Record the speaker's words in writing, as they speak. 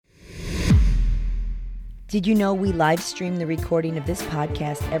Did you know we live stream the recording of this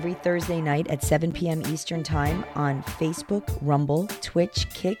podcast every Thursday night at 7 p.m. Eastern Time on Facebook, Rumble, Twitch,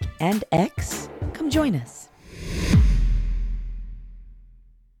 Kick, and X? Come join us.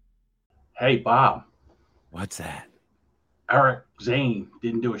 Hey, Bob. What's that? Eric Zane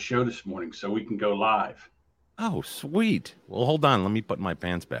didn't do a show this morning, so we can go live. Oh, sweet. Well, hold on. Let me put my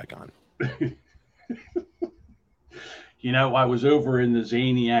pants back on. You know, I was over in the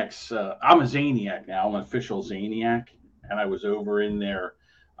Zaniacs. I'm a Zaniac now. I'm an official Zaniac. And I was over in their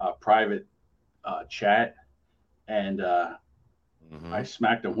private chat. And I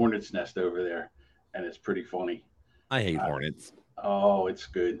smacked a hornet's nest over there. And it's pretty funny. I hate hornets. Oh, it's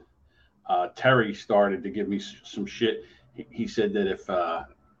good. Terry started to give me some shit. He said that if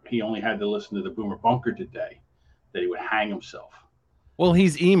he only had to listen to the Boomer Bunker today, that he would hang himself. Well,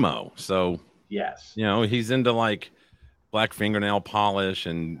 he's emo. So, yes. You know, he's into like black fingernail polish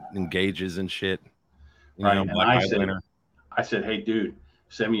and gauges and shit. You right. know, And black I said, hey, dude,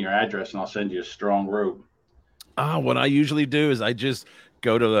 send me your address and I'll send you a strong rope. What I usually do is I just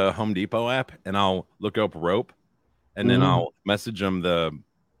go to the Home Depot app and I'll look up rope and then I'll message them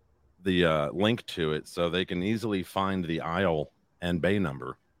the link to it so they can easily find the aisle and bay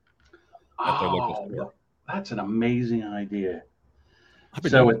number at their local store. That's an amazing idea.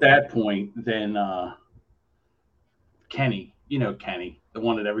 So at that point, then Kenny, you know Kenny, the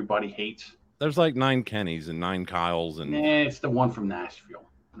one that everybody hates. There's like 9 Kennys and 9 Kyles, and it's the one from Nashville.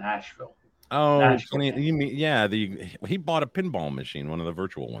 Oh, Nashville. You mean he bought a pinball machine, one of the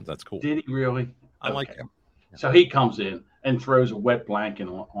virtual ones. That's cool. Did he really? I like him. So he comes in and throws a wet blanket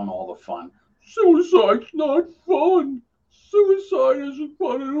on all the fun. Suicide's not fun. Suicide isn't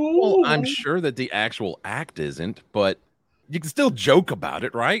fun at all. Well, I'm sure that the actual act isn't, but you can still joke about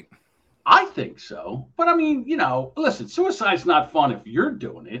it, right? I think so. But I mean, you know, listen, suicide's not fun if you're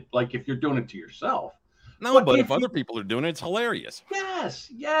doing it, like if you're doing it to yourself. No, but if other people are doing it, it's hilarious.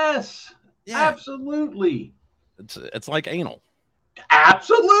 Yes, yeah. Absolutely. It's like anal.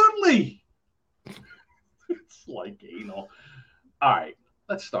 Absolutely. It's like anal. All right,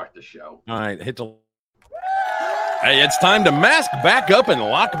 let's start the show. All right, Hey, it's time to mask back up and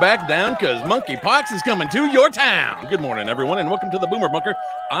lock back down because monkeypox is coming to your town. Good morning, everyone, and welcome to the Boomer Bunker.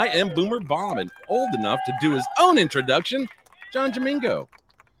 I am Boomer Bob, and old enough to do his own introduction, John Jamingo.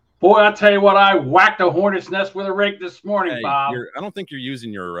 Boy, I'll tell you what, I whacked a hornet's nest with a rake this morning, Bob. I don't think you're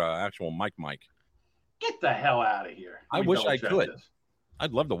using your actual mic. Get the hell out of here. I wish I could.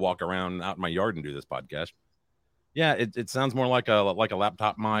 I'd love to walk around out in my yard and do this podcast. Yeah, it sounds more like a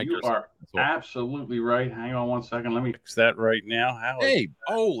laptop mic. You are absolutely right. Hang on one second. Let me fix that right now.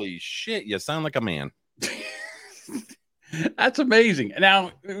 Holy shit, you sound like a man. That's amazing.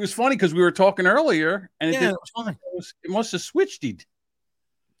 Now, it was funny because we were talking earlier, and it was fine. It must have switched it.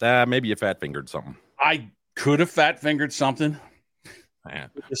 Maybe you fat-fingered something. I could have fat-fingered something. My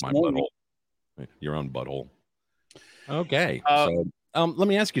butthole. Your own butthole. Okay. So let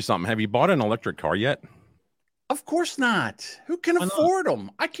me ask you something. Have you bought an electric car yet? Of course not. Who can afford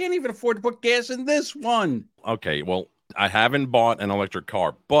them? I can't even afford to put gas in this one. Okay, well, I haven't bought an electric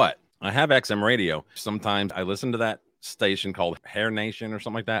car, but I have XM radio. Sometimes I listen to that station called Hair Nation or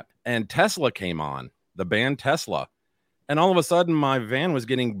something like that, and Tesla came on, the band Tesla, and all of a sudden my van was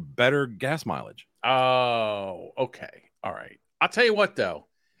getting better gas mileage. Oh, okay. All right. I'll tell you what, though.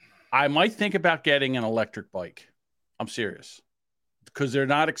 I might think about getting an electric bike. I'm serious. Because they're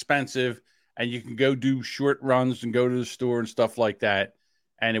not expensive. And you can go do short runs and go to the store and stuff like that.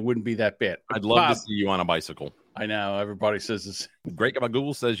 And it wouldn't be that bad. I'd love to see you on a bicycle. I know. Everybody says this. Great.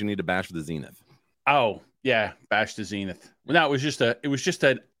 Google says you need to bash the Zenith. Oh, yeah. Bash the Zenith. Well, no, it was just a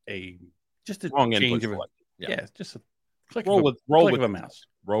wrong change input. Of yeah. Just a click roll of a mouse.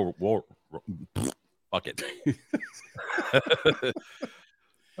 Roll. Fuck it.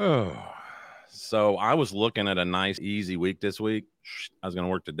 Oh. So I was looking at a nice, easy week this week. I was going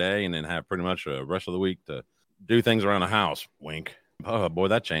to work today and then have pretty much the rest of the week to do things around the house. Wink. Oh, boy,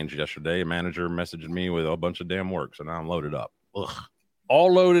 that changed yesterday. A manager messaged me with a bunch of damn work, so now I'm loaded up. Ugh.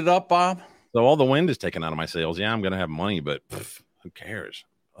 All loaded up, Bob? So all the wind is taken out of my sails. Yeah, I'm going to have money, but who cares?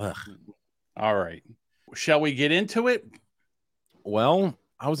 Ugh. All right. Shall we get into it? Well,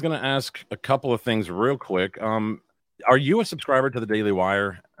 I was going to ask a couple of things real quick. Are you a subscriber to the Daily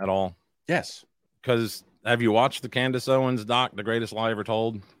Wire at all? Yes. Because have you watched the Candace Owens doc, The Greatest Lie Ever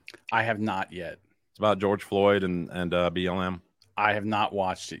Told? I have not yet. It's about George Floyd and BLM. I have not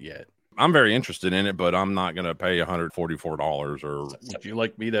watched it yet. I'm very interested in it, but I'm not going to pay $144 or. Would you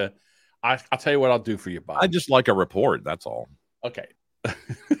like me to? I'll tell you what I'll do for you, Bob. I just like a report. That's all. Okay.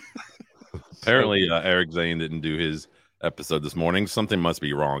 Apparently, Eric Zane didn't do his episode this morning. Something must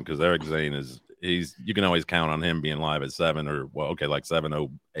be wrong because Eric Zane is you can always count on him being live at 7 or like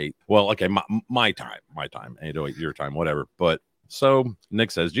 7:08. Well, okay, my time, 8:08 your time, whatever. But so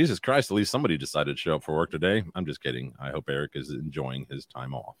Nick says, Jesus Christ, at least somebody decided to show up for work today. I'm just kidding. I hope Eric is enjoying his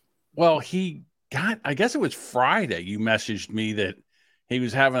time off. Well, I guess it was Friday. You messaged me that he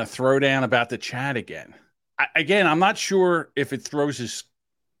was having a throwdown about the chat again. I'm not sure if it throws his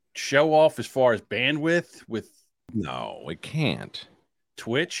show off as far as bandwidth with. No, it can't.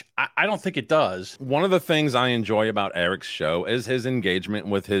 Twitch. I don't think it does. One of the things I enjoy about Eric's show is his engagement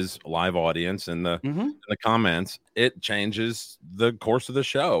with his live audience and the comments. It changes the course of the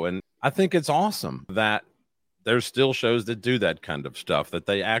show. And I think it's awesome that there's still shows that do that kind of stuff, that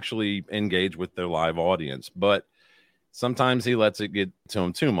they actually engage with their live audience. But sometimes he lets it get to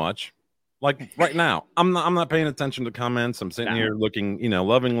him too much. Like right now, I'm not paying attention to comments. I'm sitting here looking,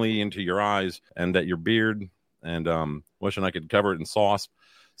 lovingly into your eyes and at your beard and wishing I could cover it in sauce.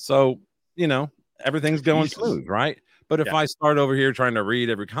 So, everything's going smooth, right? But if I start over here trying to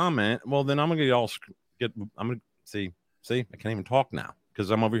read every comment, well, then I'm going to see, I can't even talk now because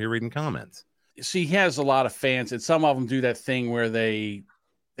I'm over here reading comments. See, he has a lot of fans, and some of them do that thing where they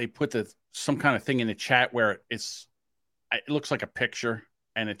put some kind of thing in the chat where it looks like a picture,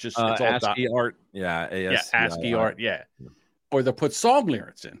 and it's all ASCII art. Yeah, ASCII art. Yeah. Or they'll put song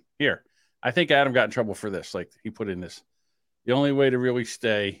lyrics in here. I think Adam got in trouble for this. Like he put in this. The only way to really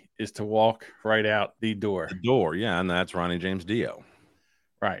stay is to walk right out the door. The door, yeah, and that's Ronnie James Dio.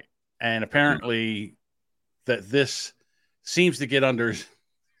 Right. And apparently that this seems to get under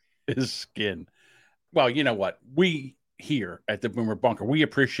his skin. Well, you know what? We here at the Boomer Bunker, we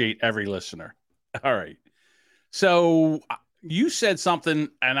appreciate every listener. All right. So you said something,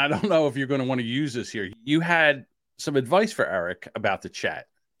 and I don't know if you're going to want to use this here. You had some advice for Eric about the chat.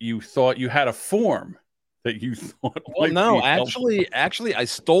 You thought you had a form that you thought. Well, no, actually, I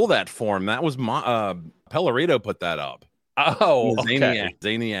stole that form. That was my Pellerito put that up. Oh, okay.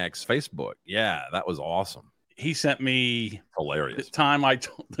 Zaniac's Facebook. Yeah, that was awesome. He sent me hilarious. The time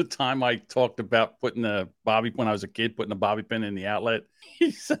I talked about putting the when I was a kid, putting the bobby pin in the outlet. He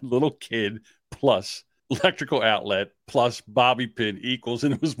said little kid plus electrical outlet plus bobby pin equals,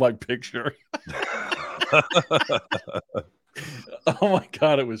 and it was my picture. Oh my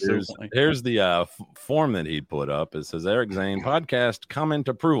God, it was so funny. Here's the form that he put up. It says Eric Zane podcast comment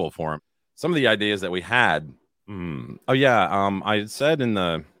approval form. Some of the ideas that we had. I said in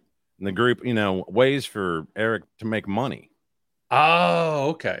the group, ways for Eric to make money. Oh,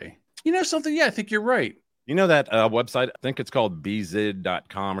 okay. Something? Yeah, I think you're right. That website, I think it's called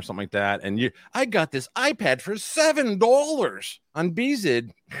bzid.com or something like that. And I got this iPad for $7 on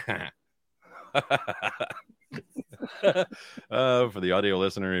bzid. For the audio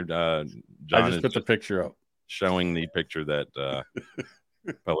listener, John I just put the picture up showing the picture that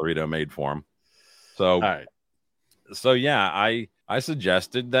Pellerito made for him. So, all right. So yeah, I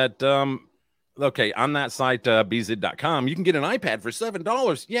suggested that on that site bzid.com you can get an iPad for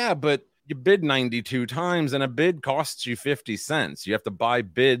 $7. Yeah, but you bid 92 times and a bid costs you 50 cents. You have to buy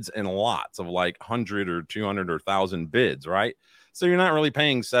bids in lots of like 100 or 200 or 1,000 bids, right? So you're not really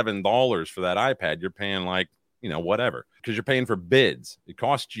paying $7 for that iPad. You're paying like, whatever, because you're paying for bids. It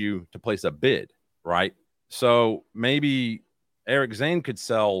costs you to place a bid, right? So maybe Eric Zane could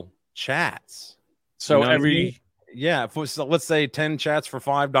sell chats. So so let's say 10 chats for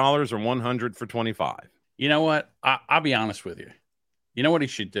 $5 or 100 for $25. You know what? I'll be honest with you. You know what he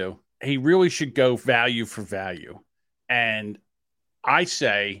should do? He really should go value for value. And I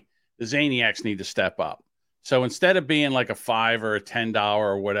say the Zaniacs need to step up. So instead of being like a $5 or a $10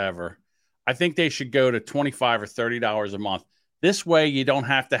 or whatever, I think they should go to $25 or $30 a month. This way, you don't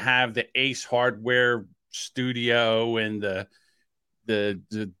have to have the Ace Hardware studio and the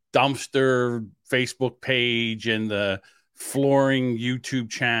dumpster Facebook page and the flooring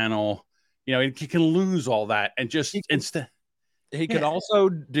YouTube channel. You can lose all that and just instead. He could also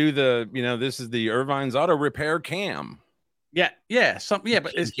do this is the Irvine's Auto Repair Cam. Yeah. But he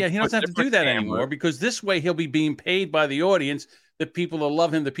doesn't have to do that anymore because this way he'll be being paid by the audience, the people that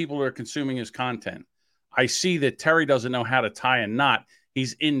love him, the people that are consuming his content. I see that Terry doesn't know how to tie a knot.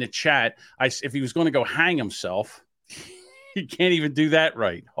 He's in the chat. If he was going to go hang himself, he can't even do that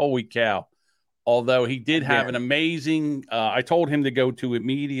right. Holy cow. Although he did have an amazing, I told him to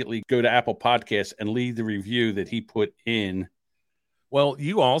immediately go to Apple Podcasts and leave the review that he put in. Well,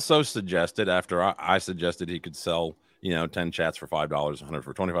 you also suggested after I suggested he could sell 10 chats for $5, 100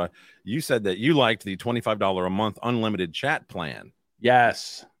 for $25. You said that you liked the $25 a month unlimited chat plan.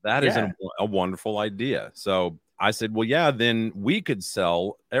 Yes. That is a wonderful idea. So I said, well, yeah, then we could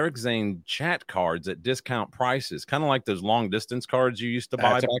sell Eric Zane chat cards at discount prices, kind of like those long distance cards you used to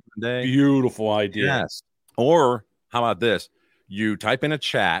buy back in the day. Beautiful idea. Yes. Or how about this? You type in a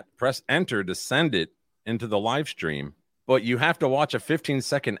chat, press enter to send it into the live stream, but you have to watch a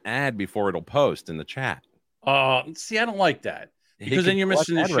 15-second ad before it'll post in the chat. See, I don't like that because then you're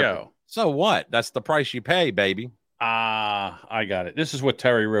missing the show. So what? That's the price you pay, baby. I got it. This is what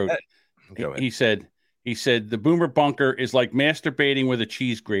Terry wrote. Go ahead. He said the Boomer Bunker is like masturbating with a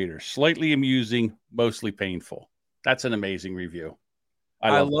cheese grater, slightly amusing, mostly painful. That's an amazing review.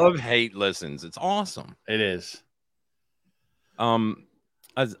 I love hate listens. It's awesome. It is.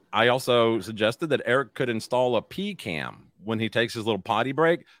 As I also suggested that Eric could install a pee cam when he takes his little potty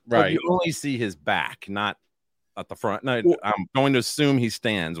break. Right. You only see his back, not at the front. No, well, I'm going to assume he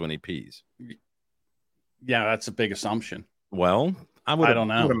stands when he pees. Yeah, that's a big assumption. Well, I don't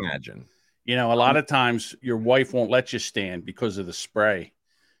know. I would imagine. You know, a lot of times your wife won't let you stand because of the spray.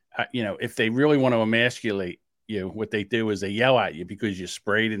 You know, if they really want to emasculate you, what they do is they yell at you because you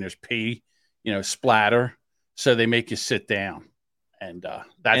sprayed and there's pee, splatter. So they make you sit down. And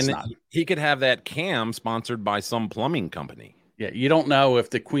he could have that cam sponsored by some plumbing company. Yeah, you don't know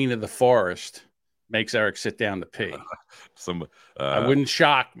if the Queen of the Forest makes Eric sit down to pee. I wouldn't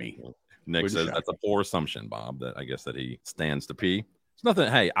shock me. Nick says that's a poor assumption, Bob. That I guess that he stands to pee. It's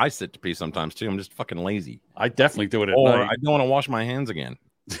nothing. Hey, I sit to pee sometimes too. I'm just fucking lazy. I definitely do it at night. I don't want to wash my hands again.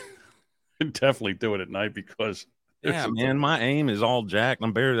 I definitely do it at night because man, my aim is all jacked.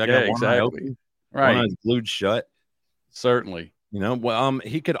 I'm barely. I got one eye open. Right, one eye's glued shut. Certainly.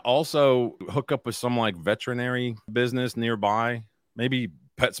 He could also hook up with some like veterinary business nearby, maybe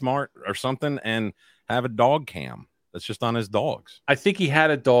PetSmart or something, and have a dog cam that's just on his dogs. I think he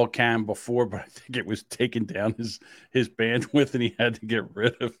had a dog cam before, but I think it was taking down his bandwidth and he had to get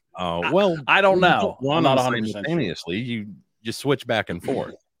rid of. Oh, well, I don't know. I'm not 100% simultaneously. You switch back and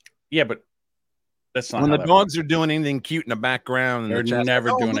forth. Yeah, but that's not when the dogs are doing anything cute in the background. And they're never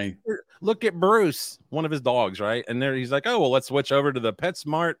doing anything. Look at Bruce, one of his dogs, right? And there he's like, oh, well, let's switch over to the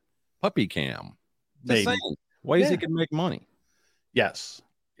PetSmart puppy cam. Ways he can make money. Yes.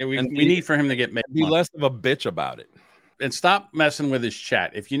 We need for him to get be less of a bitch about it. And stop messing with his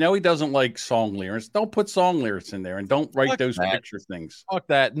chat. If you know he doesn't like song lyrics, don't put song lyrics in there and don't write those picture things. Fuck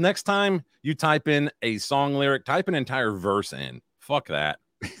that. Next time you type in a song lyric, type an entire verse in. Fuck that.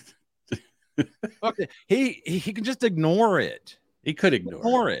 Fuck it. He can just ignore it. He could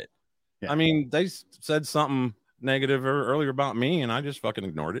ignore it. Yeah. I mean, they said something negative earlier about me, and I just fucking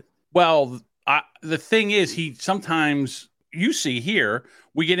ignored it. Well, the thing is, sometimes you see here,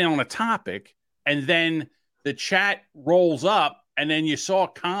 we get in on a topic, and then the chat rolls up, and then you saw a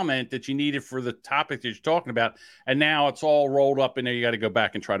comment that you needed for the topic that you're talking about, and now it's all rolled up in there. You got to go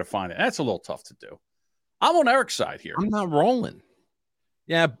back and try to find it. That's a little tough to do. I'm on Eric's side here. I'm not rolling.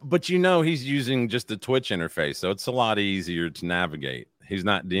 Yeah, but he's using just the Twitch interface, so it's a lot easier to navigate. He's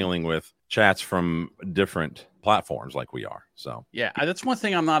not dealing with chats from different platforms like we are. So yeah, that's one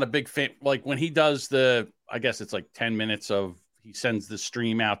thing I'm not a big fan. Like when he does I guess it's like 10 minutes he sends the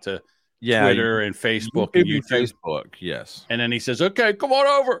stream out to Twitter and Facebook and YouTube. Facebook, yes. And then he says, "Okay, come on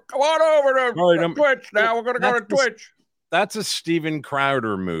over to Twitch now. We're gonna go to Twitch." That's a Steven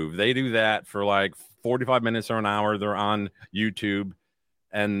Crowder move. They do that for like 45 minutes or an hour. They're on YouTube.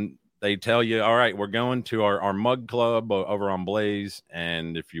 And they tell you, all right, we're going to our mug club over on Blaze.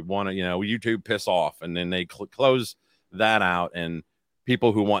 And if you want to, YouTube piss off. And then they close that out. And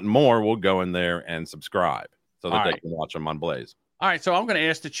people who want more will go in there and subscribe so that they can watch them on Blaze. All right. So I'm going to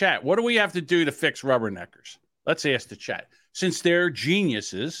ask the chat, what do we have to do to fix rubberneckers? Let's ask the chat. Since they're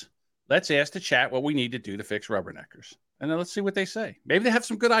geniuses, let's ask the chat what we need to do to fix rubberneckers. And then let's see what they say. Maybe they have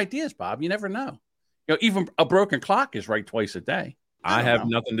some good ideas, Bob. You never know. Even a broken clock is right twice a day. I have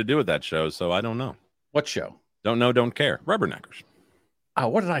nothing to do with that show, so I don't know. What show? Don't know, don't care. Rubberneckers. Oh,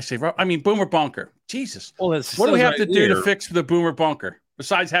 what did I say? I mean, Boomer Bunker. Jesus. Well, what do we have to do to fix the Boomer Bunker?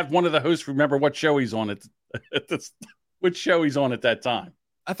 Besides have one of the hosts remember what show he's on which show he's on at that time.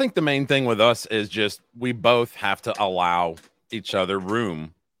 I think the main thing with us is just we both have to allow each other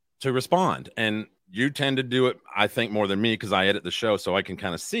room to respond. And you tend to do it, I think, more than me because I edit the show so I can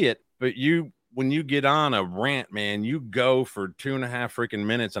kind of see it. But when you get on a rant, man, you go for 2.5 freaking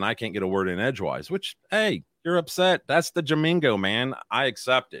minutes and I can't get a word in edgewise, which, hey, you're upset. That's the Jamingo, man. I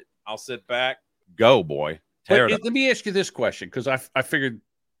accept it. I'll sit back. Go, boy. Let me ask you this question because I figured,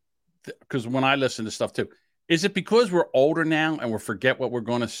 because when I listen to stuff too, is it because we're older now and we forget what we're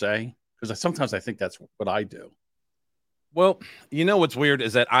going to say? Because sometimes I think that's what I do. Well, what's weird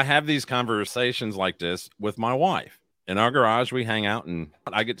is that I have these conversations like this with my wife. In our garage, we hang out and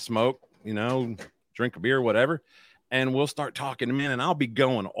I get to smoke, drink drink a beer, whatever. And we'll start talking, man, and I'll be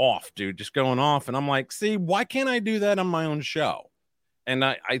going off, dude, just going off. And I'm like, see, why can't I do that on my own show? And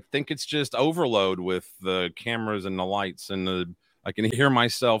I think it's just overload with the cameras and the lights and I can hear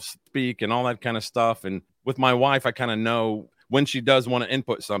myself speak and all that kind of stuff. And with my wife, I kind of know when she does want to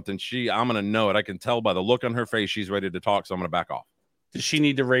input something, I'm going to know it. I can tell by the look on her face, she's ready to talk. So I'm going to back off. Does she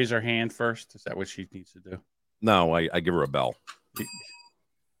need to raise her hand first? Is that what she needs to do? No, I give her a bell.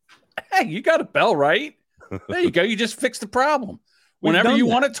 Hey, you got a bell, right? There you go. You just fixed the problem. Whenever you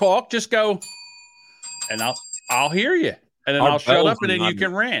want to talk, just go, and I'll hear you. And then I'll shut up, and then you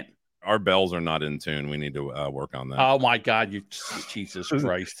can rant. Our bells are not in tune. We need to work on that. Oh my God, Jesus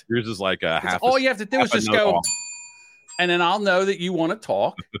Christ! Yours is like a half. All you have to do is just go, and then I'll know that you want to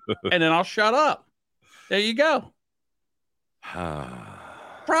talk, and then I'll shut up. There you go.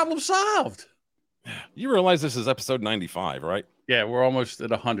 Problem solved. You realize this is episode 95, right? Yeah, we're almost at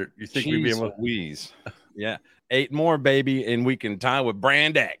 100. You think we'd be able to squeeze? Yeah, 8 more, baby, and we can tie with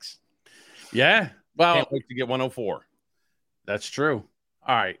Brand X. Yeah, well, can't wait to get 104. That's true.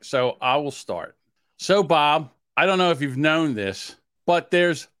 All right, so I will start. So, Bob, I don't know if you've known this, but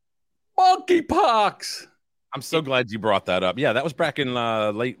there's monkeypox. I'm so glad you brought that up. Yeah, that was back in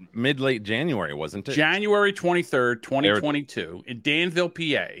late January, wasn't it? January 23rd, 2022, in Danville,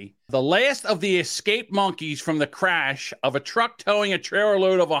 PA. The last of the escaped monkeys from the crash of a truck towing a trailer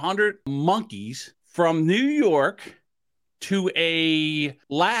load of 100 monkeys from New York to a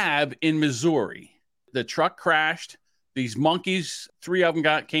lab in Missouri. The truck crashed. These monkeys, 3 of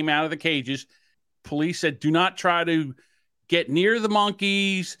them came out of the cages. Police said, do not try to get near the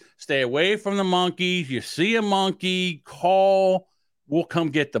monkeys. Stay away from the monkeys. You see a monkey, call. We'll come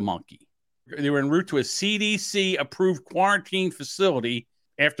get the monkey. They were en route to a CDC-approved quarantine facility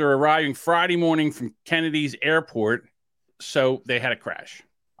after arriving Friday morning from Kennedy's airport. So they had a crash.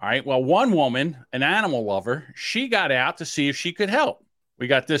 All right. Well, one woman, an animal lover, she got out to see if she could help. We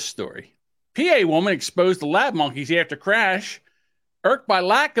got this story. PA woman exposed to lab monkeys after crash, irked by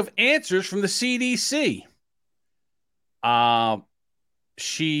lack of answers from the CDC.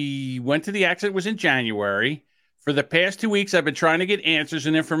 She went to the accident. It was in January. For the past 2 weeks, I've been trying to get answers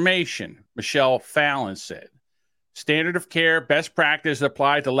and information, Michelle Fallon said. Standard of care, best practice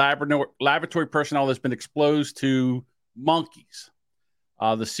applied to laboratory personnel that's been exposed to monkeys.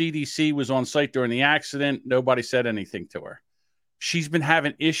 The CDC was on site during the accident. Nobody said anything to her. She's been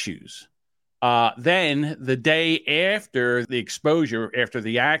having issues. Then the day after the exposure, after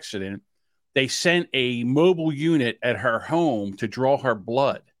the accident, they sent a mobile unit at her home to draw her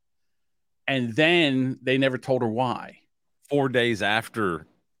blood. And then they never told her why. 4 days after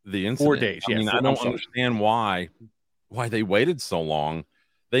the incident. 4 days, yeah. I don't understand why they waited so long.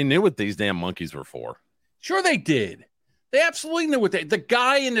 They knew what these damn monkeys were for. Sure they did. They absolutely knew what the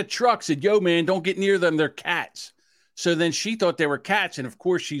guy in the truck said, yo, man, don't get near them. They're cats. So then she thought they were cats. And of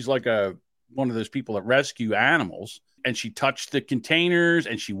course, she's like one of those people that rescue animals. And she touched the containers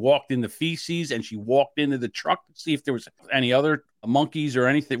and she walked in the feces and she walked into the truck to see if there was any other monkeys or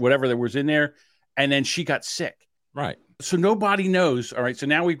anything, whatever there was in there. And then she got sick. Right. So nobody knows. All right. So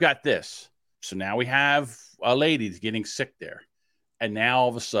now we've got this. So now we have a lady that's getting sick there. And now all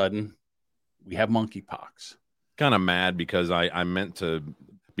of a sudden we have monkeypox. Kind of mad because I meant to,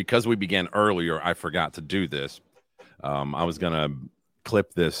 because we began earlier, I forgot to do this. I was going to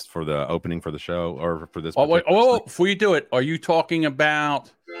clip this for the opening for the show or for this. Before you do it, are you talking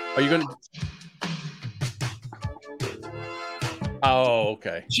about, are you going to? Oh,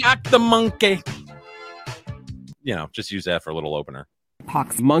 okay. Jack the monkey. You know, just use that for a little opener.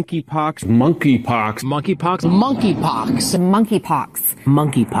 Monkeypox. Monkeypox. Monkeypox. Monkeypox. Monkeypox.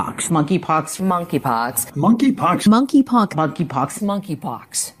 Monkeypox. Monkeypox. Monkeypox. Monkeypox. Monkeypox. Monkeypox.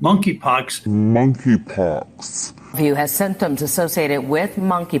 Monkeypox. Monkeypox. Monkeypox. Who has symptoms associated with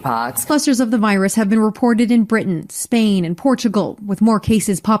monkeypox. Clusters of the virus have been reported in Britain, Spain, and Portugal, with more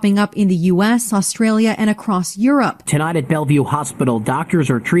cases popping up in the U.S., Australia, and across Europe. Tonight at Bellevue Hospital, doctors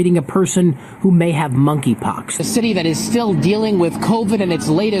are treating a person who may have monkeypox. A city that is still dealing with COVID and its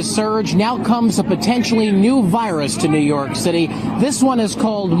latest surge. Now comes a potentially new virus to New York City. This one is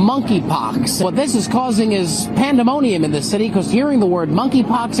called monkeypox. What this is causing is pandemonium in the city because hearing the word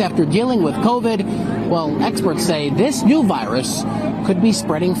monkeypox after dealing with COVID, well, experts say this new virus could be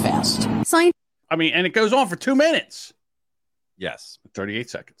spreading fast. And it goes on for 2 minutes. Yes. 38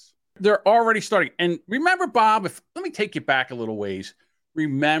 seconds. They're already starting. And remember, Bob, let me take you back a little ways.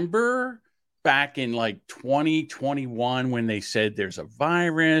 Remember back in like 2021 when they said there's a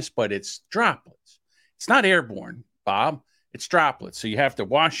virus, but it's droplets. It's not airborne, Bob. It's droplets. So you have to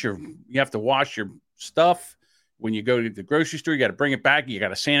wash your stuff. When you go to the grocery store, you got to bring it back. You got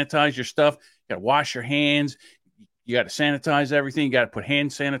to sanitize your stuff. You got to wash your hands. You got to sanitize everything. You got to put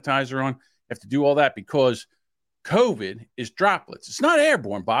hand sanitizer on. You have to do all that because COVID is droplets. It's not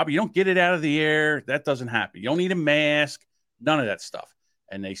airborne, Bob. You don't get it out of the air. That doesn't happen. You don't need a mask, none of that stuff.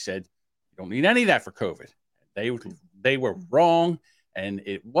 And they said, you don't need any of that for COVID. They were wrong, and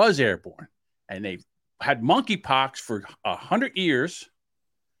it was airborne. And they had monkeypox for 100 years.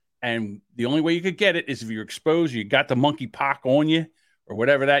 And the only way you could get it is if you're exposed, you got the monkeypox on you or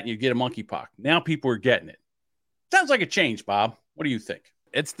whatever that, and you get a monkeypox. Now people are getting it. Sounds like a change, Bob. What do you think?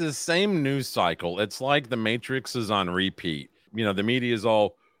 It's the same news cycle. It's like the Matrix is on repeat. You know, the media is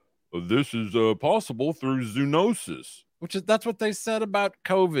all, this is possible through zoonosis, that's what they said about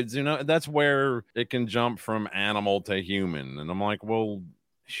COVID. You know, that's where it can jump from animal to human. And I'm like, well,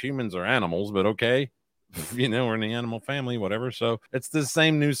 humans are animals, but okay. You know, we're in the animal family, whatever. So it's the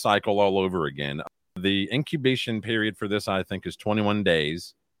same news cycle all over again. The incubation period for this, I think, is 21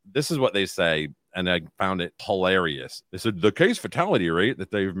 days. This is what they say, and I found it hilarious. They said the case fatality rate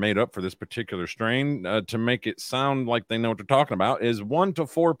that they've made up for this particular strain to make it sound like they know what they're talking about is 1 to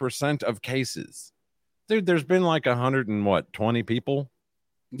 4% of cases. Dude, there's been like 120 people.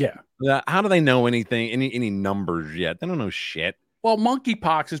 Yeah. How do they know anything, any numbers yet? They don't know shit. Well,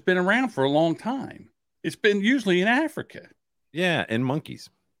 monkeypox has been around for a long time. It's been usually in Africa. Yeah, in monkeys.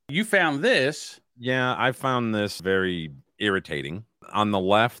 You found this. Yeah, I found this very irritating. On the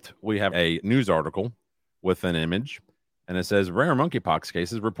left, we have a news article with an image, and it says, rare monkeypox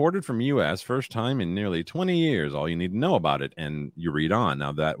cases reported from U.S. first time in nearly 20 years. All you need to know about it. And you read on.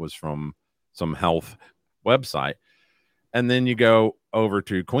 Now, that was from some health website. And then you go over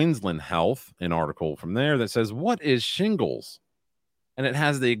to Queensland Health, an article from there that says, what is shingles? And it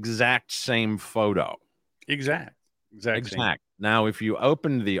has the exact same photo. Exact. Now, if you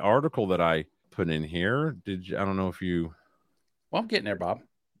opened the article that I put in here, I don't know if you... Well, I'm getting there, Bob.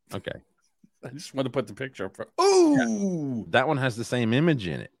 Okay. I just want to put the picture up. Ooh! That one has the same image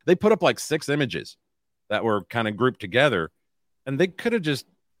in it. They put up like 6 images that were kind of grouped together, and they could have just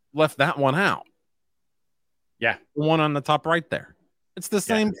left that one out. Yeah. The one on the top right there. It's the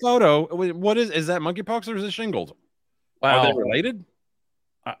same photo. What is that monkeypox or is it shingles? Well, are they related?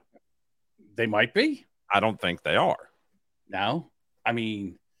 They might be. I don't think they are. No. I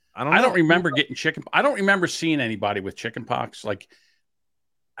mean, I don't remember getting chicken. I don't remember seeing anybody with chicken pox. Like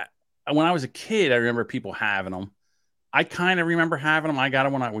when I was a kid, I remember people having them. I kind of remember having them. I got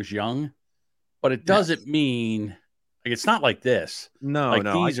them when I was young, but it doesn't mean like it's not like this. No,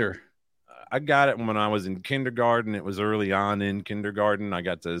 these are. I got it when I was in kindergarten. It was early on in kindergarten. I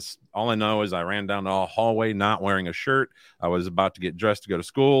got this. All I know is I ran down the hallway not wearing a shirt. I was about to get dressed to go to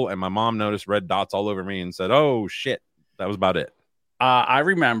school, and my mom noticed red dots all over me and said, "Oh shit!" That was about it. I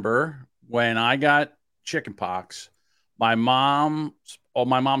remember when I got chicken pox, all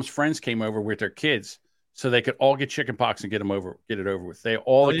my mom's friends came over with their kids so they could all get chicken pox and get it over with.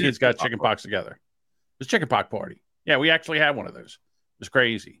 All the kids got chicken pox together. It was a chicken pox party. Yeah, we actually had one of those. It was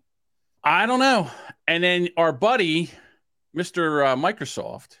crazy. I don't know. And then our buddy, Mr.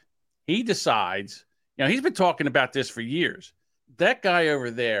 Microsoft, he decides, he's been talking about this for years. That guy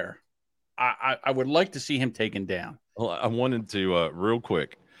over there, I would like to see him taken down. Well, I wanted to, real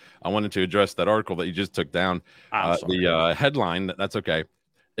quick, address that article that you just took down. The headline, that's okay.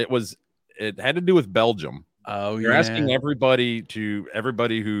 It had to do with Belgium. Oh, You're asking everybody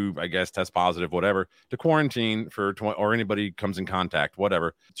who I guess tests positive, whatever, to quarantine for or anybody comes in contact,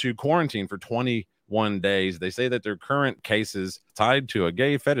 whatever, to quarantine for 21 days. They say that their current cases tied to a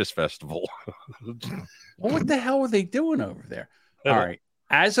gay fetish festival. Well, what the hell are they doing over there? All right.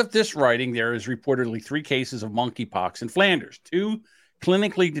 As of this writing, there is reportedly 3 cases of monkeypox in Flanders, 2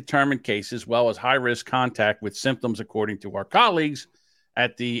 clinically determined cases, as well as high-risk contact with symptoms, according to our colleagues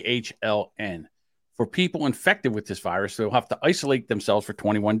at the HLN. For people infected with this virus, they'll have to isolate themselves for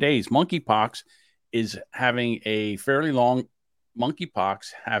 21 days. Monkeypox having a fairly long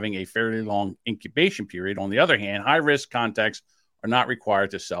incubation period. On the other hand, high-risk contacts are not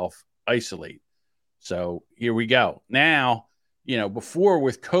required to self-isolate. So here we go. Now, before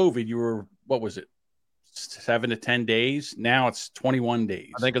with COVID, you were, what was it, 7 to 10 days? Now it's 21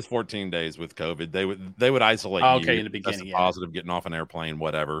 days. I think it's 14 days with COVID. They would isolate you. Okay, in the beginning, positive, getting off an airplane,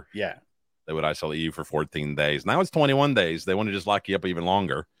 whatever. Yeah. They would isolate you for 14 days. Now it's 21 days. They want to just lock you up even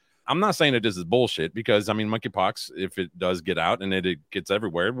longer. I'm not saying that this is bullshit because, monkeypox, if it does get out and it gets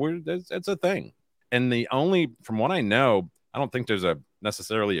everywhere, it's a thing. And from what I know, I don't think there's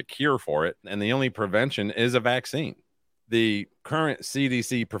necessarily a cure for it. And the only prevention is a vaccine. The current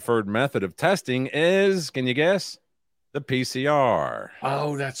CDC preferred method of testing is, can you guess? The PCR.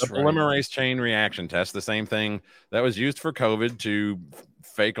 Oh, that's right. The polymerase chain reaction test, the same thing that was used for COVID to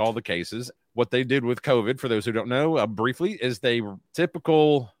fake all the cases. what they did with COVID, for those who don't know, briefly, is they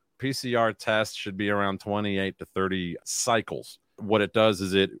typical PCR test should be around 28 to 30 cycles. What it does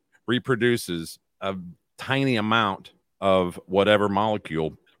is it reproduces a tiny amount of whatever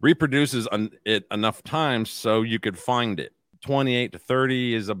molecule, reproduces it enough times so you could find it. 28 to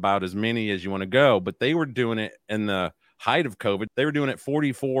 30 is about as many as you want to go, but they were doing it in the height of COVID. They were doing it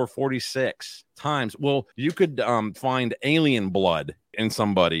 44, 46 times. Well, you could find alien blood in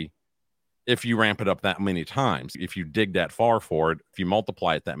somebody if you ramp it up that many times, if you dig that far for it, if you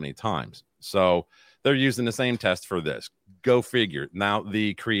multiply it that many times. So they're using the same test for this. Go figure. Now,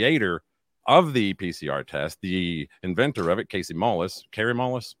 the creator of the PCR test, the inventor of it, Carey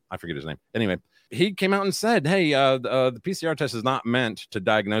Mullis, I forget his name. Anyway, he came out and said, hey, the PCR test is not meant to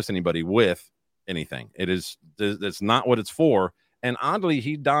diagnose anybody with anything. It's not what it's for. And oddly,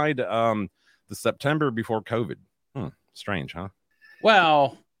 he died the September before COVID. Strange, huh?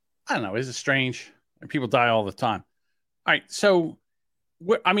 Well, I don't know. Is it strange? People die all the time. All right. So,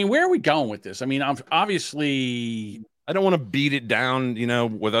 where are we going with this? I mean, obviously, I don't want to beat it down,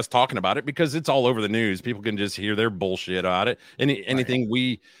 with us talking about it, because it's all over the news. People can just hear their bullshit about it. Anything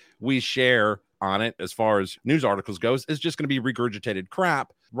we share on it, as far as news articles goes, is just going to be regurgitated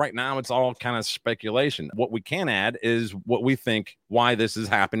crap. Right now, it's all kind of speculation. What we can add is what we think, why this is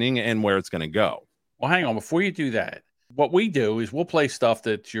happening and where it's going to go. Well, hang on. Before you do that, what we do is we'll play stuff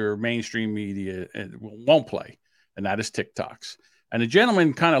that your mainstream media won't play, and that is TikToks. And the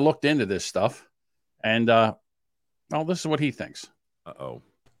gentleman kind of looked into this stuff, and this is what he thinks. Uh-oh.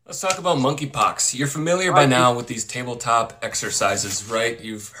 Let's talk about monkeypox. You're familiar by now with these tabletop exercises, right?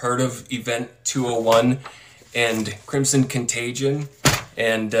 You've heard of Event 201 and Crimson Contagion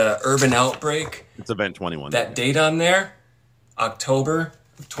and Urban Outbreak. It's Event 21. That date on there, October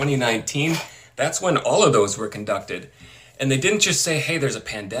 2019, that's when all of those were conducted. And they didn't just say, hey, there's a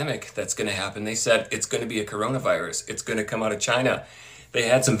pandemic that's going to happen. They said it's going to be a coronavirus. It's going to come out of China. They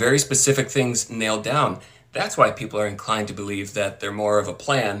had some very specific things nailed down. That's why people are inclined to believe that they're more of a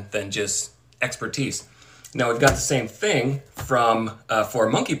plan than just expertise. Now, we've got the same thing for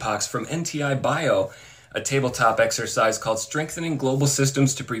monkeypox from NTI Bio, a tabletop exercise called Strengthening Global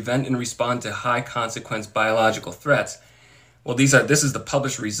Systems to Prevent and Respond to High-Consequence Biological Threats. Well, this is the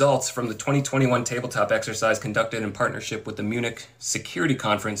published results from the 2021 tabletop exercise conducted in partnership with the Munich Security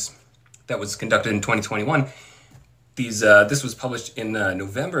Conference that was conducted in 2021. This was published in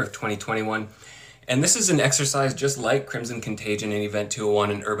November of 2021. And this is an exercise just like Crimson Contagion and Event 201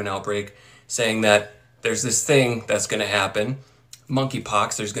 and Urban Outbreak, saying that there's this thing that's going to happen,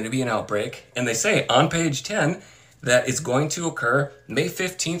 monkeypox, there's going to be an outbreak. And they say on page 10 that it's going to occur May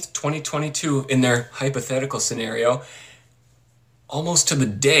 15th, 2022 in their hypothetical scenario, almost to the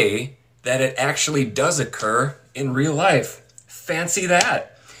day that it actually does occur in real life. Fancy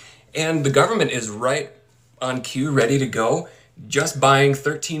that. And the government is right on cue, ready to go, just buying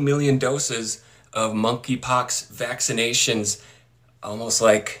 13 million doses of monkeypox vaccinations, almost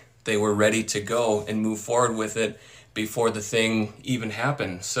like they were ready to go and move forward with it before the thing even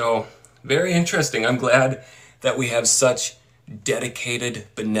happened. So very interesting. I'm glad that we have such dedicated,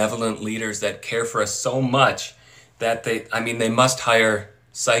 benevolent leaders that care for us so much that they must hire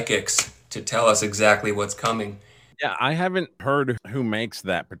psychics to tell us exactly what's coming. Yeah, I haven't heard who makes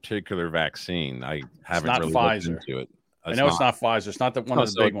that particular vaccine. I haven't really looked into it. I know it's not Pfizer. It's not one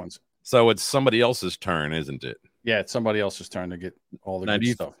of the big ones. So it's somebody else's turn, isn't it? Yeah, it's somebody else's turn to get all the good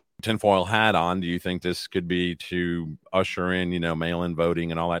stuff. Tinfoil hat on. Do you think this could be to usher in, mail-in voting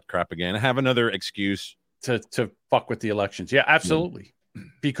and all that crap again? Have another excuse to fuck with the elections? Yeah, absolutely.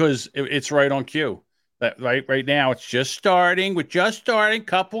 Because it's right on cue. That right now it's just starting.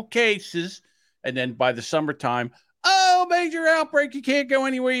 Couple cases, and then by the summertime, major outbreak. You can't go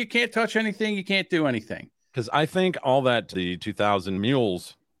anywhere. You can't touch anything. You can't do anything. Because I think all that the 2000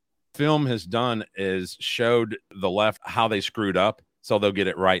 Mules film has done is showed the left how they screwed up, so they'll get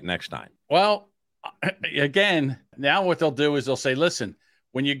it right next time. Well, again, now what they'll do is they'll say, listen,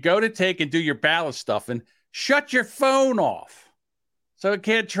 when you go to take and do your ballot stuffing, shut your phone off so it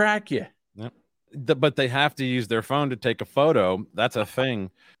can't track you. Yep. But they have to use their phone to take a photo. That's a thing.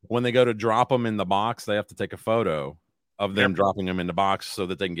 When they go to drop them in the box, they have to take a photo of them dropping them in the box so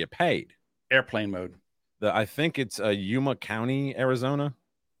that they can get paid. Airplane mode. I think it's Yuma County, Arizona,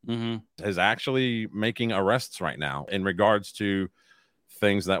 is actually making arrests right now in regards to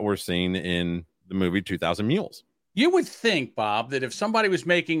things that we're seeing in the movie 2000 Mules. You would think, Bob, that if somebody was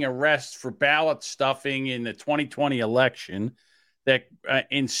making arrests for ballot stuffing in the 2020 election, that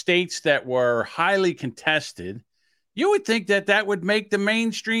in states that were highly contested, you would think that would make the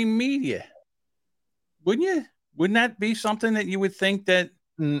mainstream media. Wouldn't you? Wouldn't that be something that you would think that?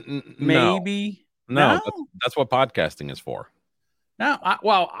 Maybe. No, that's what podcasting is for. No,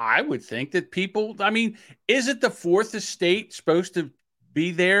 I would think that people. I mean, isn't the fourth estate supposed to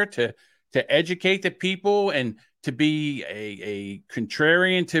be there to educate the people and to be a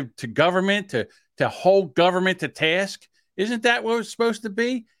contrarian to government, to hold government to task? Isn't that what it's supposed to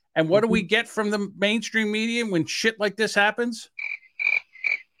be? And what do we get from the mainstream media when shit like this happens?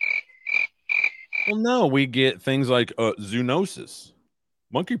 Well, no, we get things like zoonosis.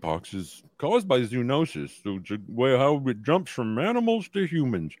 Monkeypox is caused by zoonosis, so how it jumps from animals to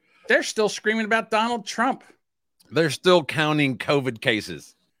humans. They're still screaming about Donald Trump. They're still counting COVID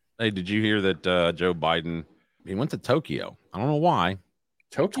cases. Hey, did you hear that Joe Biden, he went to Tokyo? I don't know why.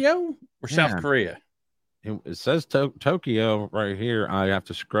 Tokyo or South Korea? It says Tokyo right here. I have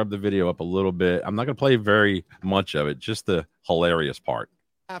to scrub the video up a little bit. I'm not going to play very much of it, just the hilarious part.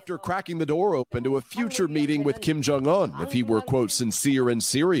 After cracking the door open to a future meeting with Kim Jong-un, if he were, quote, sincere and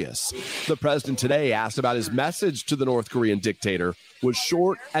serious. The president today asked about his message to the North Korean dictator was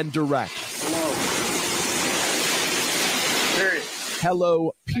short and direct.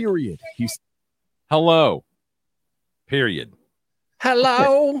 Hello, period. Hello, period.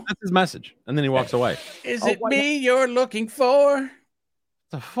 Hello. That's his message. And then he walks away. Is it me you're looking for?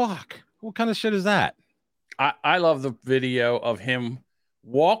 The fuck? What kind of shit is that? I love the video of him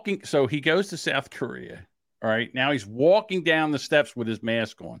walking. So he goes to South Korea. All right. Now he's walking down the steps with his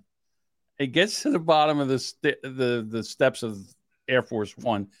mask on. He gets to the bottom of the steps of Air Force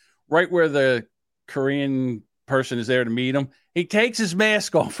One, right where the Korean person is there to meet him. He takes his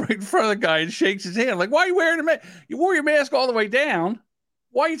mask off right in front of the guy and shakes his hand. Like, why are you wearing a mask? You wore your mask all the way down.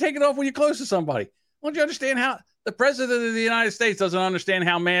 Why are you taking it off when you're close to somebody? Don't you understand how the president of the United States doesn't understand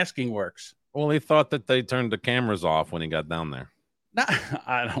how masking works? Well, he thought that they turned the cameras off when he got down there. No,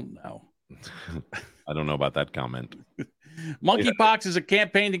 I don't know. I don't know about that comment. Monkeypox is a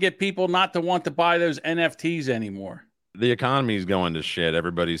campaign to get people not to want to buy those NFTs anymore. The economy is going to shit.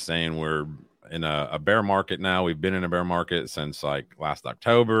 Everybody's saying we're in a bear market now. We've been in a bear market since like last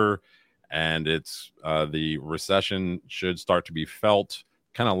October, and it's the recession should start to be felt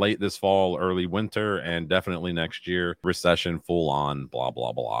kind of late this fall, early winter, and definitely next year. Recession full on, blah,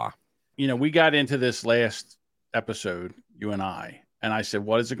 blah, blah. You know, we got into this last episode, you and I said,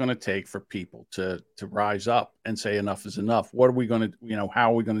 what is it going to take for people to rise up and say enough is enough? What are we going to,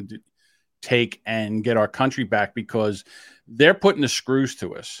 how are we going to take and get our country back? Because they're putting the screws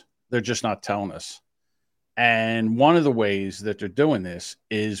to us. They're just not telling us. And one of the ways that they're doing this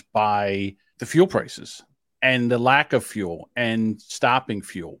is by the fuel prices and the lack of fuel and stopping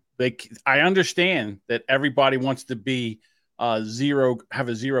fuel. I understand that everybody wants to be have a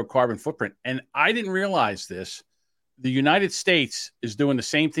zero carbon footprint. And I didn't realize this. The United States is doing the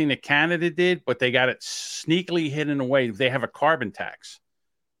same thing that Canada did, but they got it sneakily hidden away. They have a carbon tax.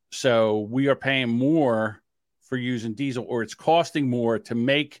 So we are paying more for using diesel, or it's costing more to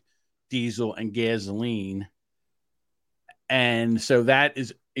make diesel and gasoline. And so that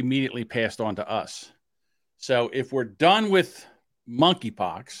is immediately passed on to us. So if we're done with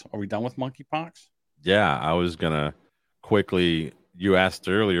monkeypox, are we done with monkeypox? Yeah, I was going to quickly, you asked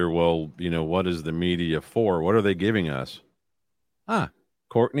earlier, well, what is the media for? What are they giving us?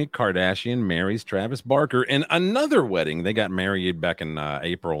 Kourtney Kardashian marries Travis Barker in another wedding. They got married back in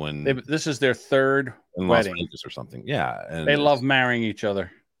April. This is their third in wedding. Las Vegas or something. Yeah. And they love marrying each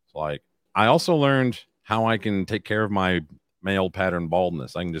other. It's like, I also learned how I can take care of my male pattern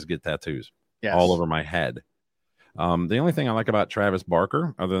baldness. I can just get tattoos all over my head. The only thing I like about Travis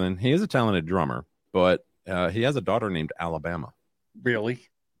Barker, other than he is a talented drummer, but he has a daughter named Alabama. Really?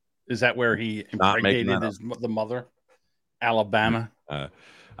 Is that where he impregnated the mother? Alabama?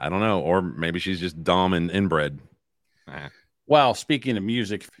 I don't know. Or maybe she's just dumb and inbred. Well, speaking of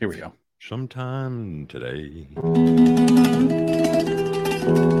music, here we go. Sometime today.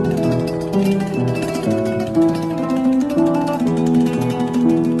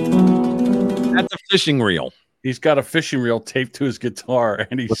 That's a fishing reel. He's got a fishing reel taped to his guitar,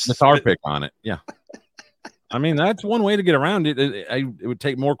 and he's with a guitar pick on it. Yeah. I mean, that's one way to get around it. It would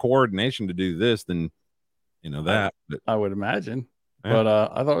take more coordination to do this than, that. But, I would imagine. Yeah. But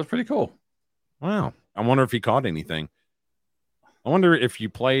I thought it was pretty cool. Wow. I wonder if he caught anything. I wonder if you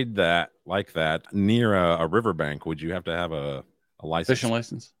played that like that near a riverbank, would you have to have a license? Fishing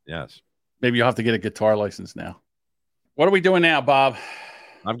license? Yes. Maybe you'll have to get a guitar license now. What are we doing now, Bob?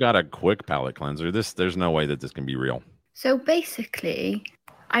 I've got a quick palate cleanser. There's no way that this can be real. So basically,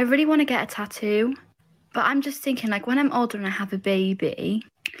 I really want to get a tattoo, but I'm just thinking, like, when I'm older and I have a baby,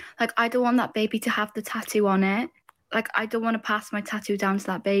 like, I don't want that baby to have the tattoo on it. Like, I don't want to pass my tattoo down to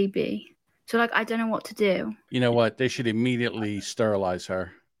that baby. So, like, I don't know what to do. You know what? They should immediately sterilize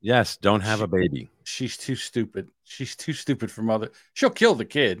her. Yes, don't have a baby. She's too stupid. She's too stupid for mother. She'll kill the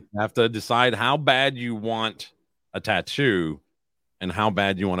kid. You have to decide how bad you want a tattoo and how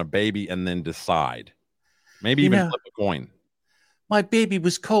bad you want a baby, and then decide. Maybe even flip a coin. My baby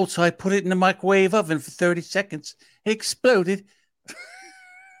was cold, so I put it in the microwave oven for 30 seconds. It exploded.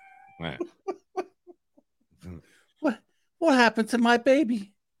 What happened to my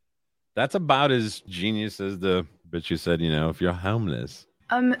baby? That's about as genius as the bitch you said, if you're homeless.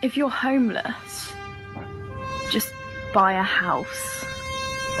 If you're homeless, just buy a house.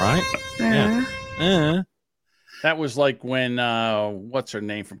 Right? Yeah. That was like when what's her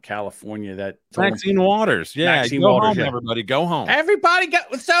name from California? That Maxine Waters. Yeah, Maxine go Waters. Home, everybody, go home. Everybody,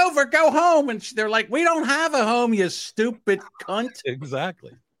 it's over. Go home. And they're like, we don't have a home, you stupid cunt.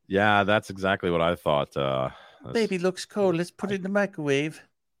 Exactly. Yeah, that's exactly what I thought. Baby looks cold. Let's put it in the microwave.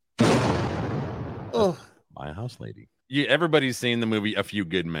 Oh, my house lady. Everybody's seen the movie A Few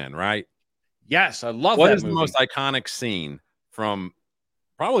Good Men, right? Yes, I love that movie. What is the most iconic scene from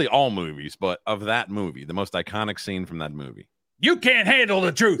probably all movies, but of that movie, the most iconic scene from that movie? You can't handle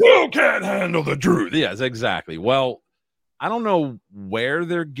the truth. You can't handle the truth. Yes, exactly. Well, I don't know where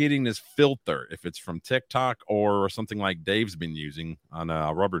they're getting this filter, if it's from TikTok or something like Dave's been using on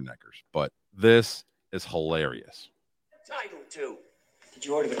Rubberneckers, but this is hilarious. Title 2. Did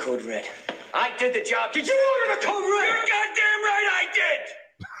you order the code red? I did the job. Did you order the code red? You're goddamn right I did.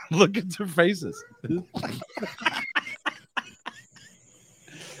 Look at their faces.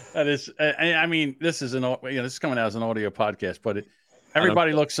 That is, I mean, this is this is coming out as an audio podcast, but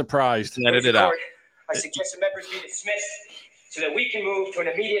everybody looks surprised. Edit it out. I suggest the members be dismissed so that we can move to an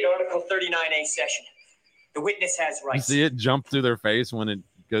immediate Article 39A session. The witness has rights. You see it jump through their face when it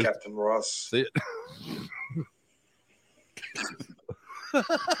goes. Captain Ross. See it?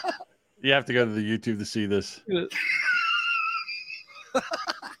 You have to go to the YouTube to see this. The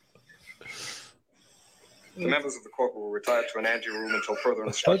members of the court will retire to an anteroom until further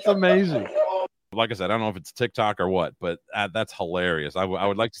instruction. That's amazing. Like I said, I don't know if it's TikTok or what, but that's hilarious. I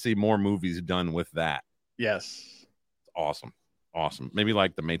would like to see more movies done with that. Yes. Awesome. Maybe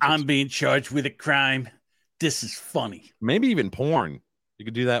like The Matrix. I'm being charged with a crime. This is funny. Maybe even porn. You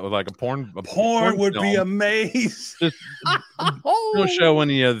could do that with like a porn. Porn would be amazing. Don't show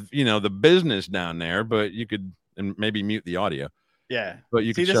any of the business down there, but you could, and maybe mute the audio. Yeah, but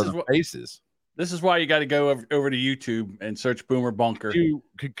you could show the faces. This is why you got to go over to YouTube and search Boomer Bunker.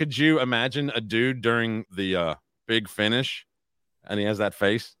 Could you imagine a dude during the big finish, and he has that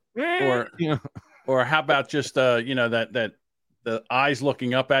face? Or how about just that the eyes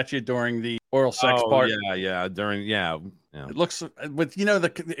looking up at you during the oral sex part? Yeah. It looks with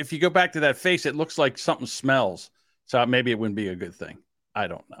if you go back to that face, it looks like something smells. So maybe it wouldn't be a good thing. I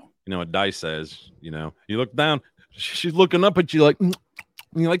don't know. You know what Dice says? You look down, she's looking up at you like, and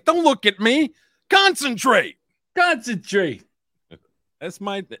you're like, don't look at me. Concentrate. That's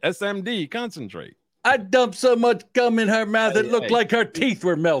my SMD. Concentrate. I dumped so much gum in her mouth it looked like her teeth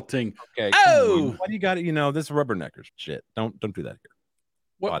were melting. Okay. Oh, what do you got? This Rubberneckers shit. Don't do that here.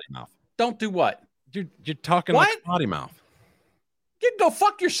 What? Potty mouth. Don't do what? You're talking like potty mouth. You go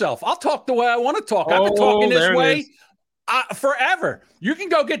fuck yourself. I'll talk the way I want to talk. I've been talking this way forever. You can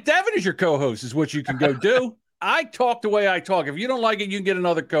go get Devin as your co-host is what you can go do. I talk the way I talk. If you don't like it, you can get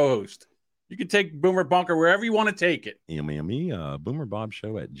another co-host. You can take Boomer Bunker wherever you want to take it.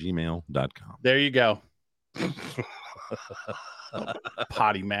 BoomerBobShow@gmail.com. There you go.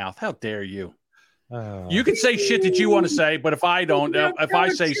 Potty mouth. How dare you? You can say shit that you want to say, but if I don't, if I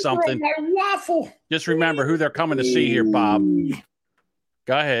say something, waffle. Just remember who they're coming to see here, Bob.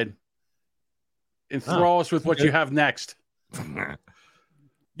 Go ahead. Enthrall us with what you have next.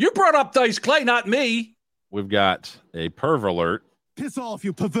 You brought up Dice Clay, not me. We've got a perv alert. Piss off,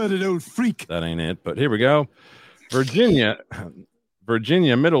 you perverted old freak. That ain't it, but here we go. Virginia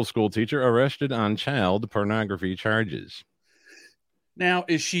middle school teacher arrested on child pornography charges. Now,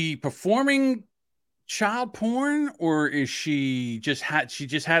 is she performing child porn, or is she just had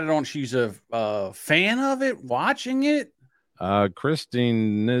it on? She's a fan of it, watching it.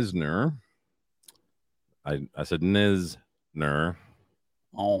 Christine Nisner. I said Nisner.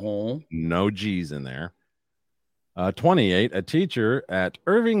 No G's in there. 28, a teacher at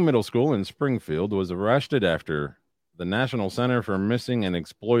Irving Middle School in Springfield was arrested after the National Center for Missing and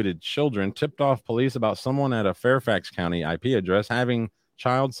Exploited Children tipped off police about someone at a Fairfax County IP address having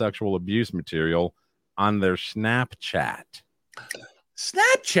child sexual abuse material on their Snapchat.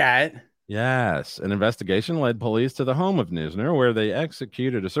 Snapchat? Yes. An investigation led police to the home of Nisner, where they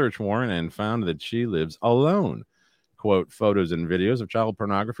executed a search warrant and found that she lives alone. quote, photos and videos of child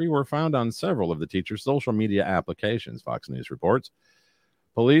pornography were found on several of the teacher's social media applications, Fox News reports.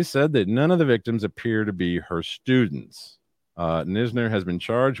 Police said that none of the victims appear to be her students. Nisner has been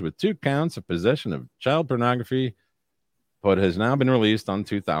charged with 2 counts of possession of child pornography, but has now been released on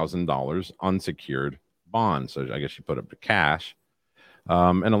 $2,000 unsecured bond. So I guess she put up the cash.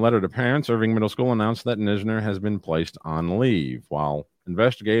 In a letter to parents, Irving Middle School announced that Nisner has been placed on leave. While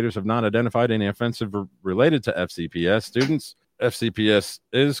investigators have not identified any offensive related to FCPS students, FCPS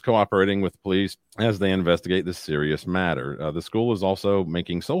is cooperating with police as they investigate this serious matter. The school is also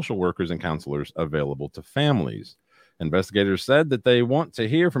making social workers and counselors available to families. Investigators said that they want to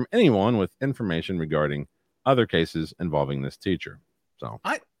hear from anyone with information regarding other cases involving this teacher. So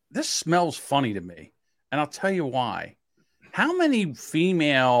this smells funny to me, and I'll tell you why. How many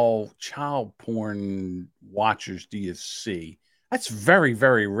female child porn watchers do you see? That's very,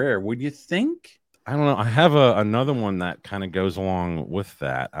 very rare. Would you think? I don't know. I have another one that kind of goes along with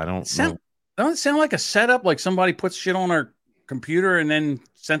that. I don't know. Don't it sound like a setup? Like somebody puts shit on their computer and then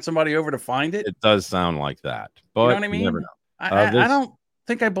send somebody over to find it? It does sound like that. But you know what I mean? You never know. I don't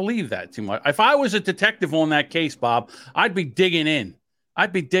think I believe that too much. If I was a detective on that case, Bob, I'd be digging in.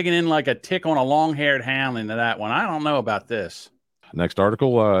 I'd be digging in like a tick on a long-haired hound into that one. I don't know about this. Next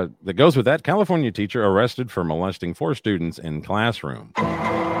article that goes with that: California teacher arrested for molesting 4 students in classroom.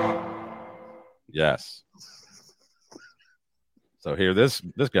 Yes. So here this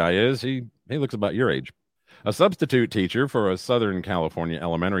guy is. He looks about your age. A substitute teacher for a Southern California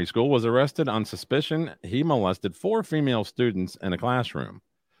elementary school was arrested on suspicion he molested 4 female students in a classroom.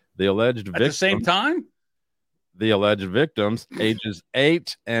 The alleged At the same time? The alleged victims, ages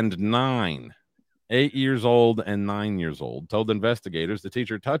 8 and 9, 8 years old and 9 years old, told investigators the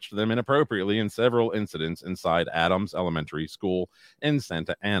teacher touched them inappropriately in several incidents inside Adams Elementary School in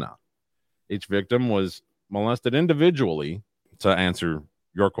Santa Ana. Each victim was molested individually, to answer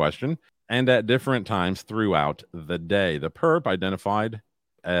your question, and at different times throughout the day. The perp, identified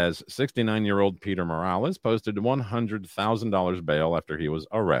as 69-year-old Peter Morales, posted $100,000 bail after he was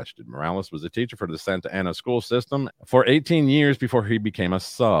arrested. Morales was a teacher for the Santa Ana school system for 18 years before he became a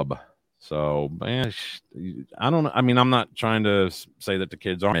sub. So, man, I don't know. I mean, I'm not trying to say that the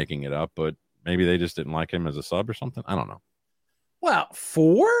kids are making it up, but maybe they just didn't like him as a sub or something. I don't know. Well,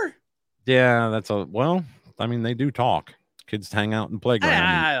 4? Yeah, I mean, they do talk. Kids hang out in playground.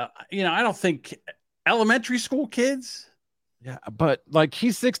 I don't think elementary school kids. Yeah, but like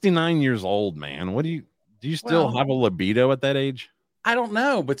he's 69 years old, man. What do you still have a libido at that age? I don't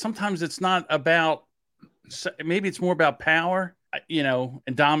know, but sometimes it's not about, maybe it's more about power, and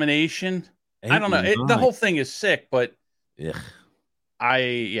domination. I don't know. The whole thing is sick, but yeah.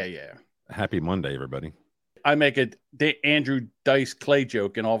 Happy Monday, everybody. I make a Andrew Dice Clay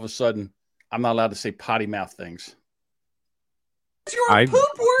joke, and all of a sudden I'm not allowed to say potty mouth things. It's your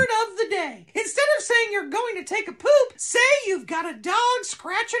poop word of the day. Instead of saying you're going to take a poop, say you've got a dog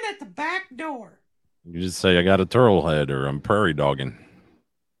scratching at the back door. You just say, I got a turtle head, or I'm prairie dogging.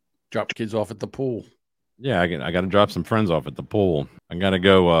 Drop kids off at the pool. Yeah, I got to drop some friends off at the pool. I got to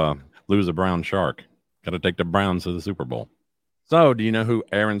go lose a brown shark. Got to take the Browns to the Super Bowl. So, do you know who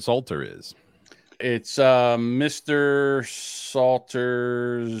Aaron Salter is? It's Mr.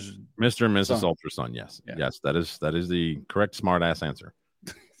 Salter's Mr. and Mrs. son. Salter's son. Yes. Yeah. Yes, that is the correct smart ass answer.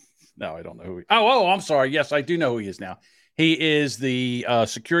 No, I don't know who he. Oh, I'm sorry. Yes, I do know who he is now. He is the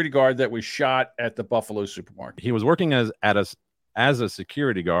security guard that was shot at the Buffalo supermarket. He was working as a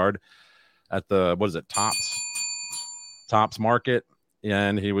security guard at the Tops Market,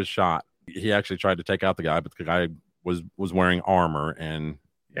 and he was shot. He actually tried to take out the guy, but the guy was wearing armor, and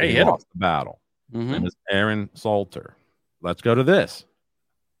he hit lost him. the battle. Mm-hmm. His name is Aaron Salter. Let's go to this.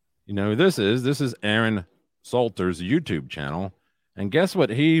 You know who this is? This is Aaron Salter's YouTube channel. And guess what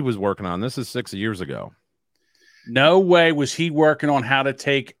he was working on? This is 6 years ago. No way was he working on how to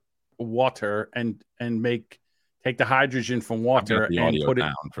take water and take the hydrogen from water and put it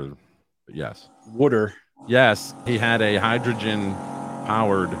down for. Yes. Water. Yes, he had a hydrogen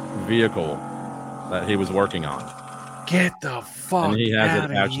powered vehicle that he was working on. Get the fuck And he has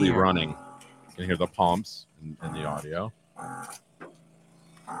out it actually here. running. You can hear the pumps in the audio.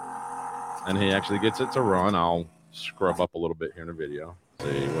 And he actually gets it to run. I'll scrub up a little bit here in the video. See,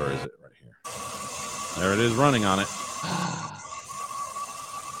 where is it? Right here. There it is, running on it.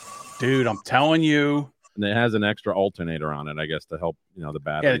 Dude, I'm telling you. And it has an extra alternator on it, I guess, to help, the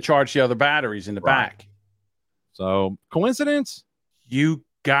battery. Yeah, to charge the other batteries in the back. So, coincidence? You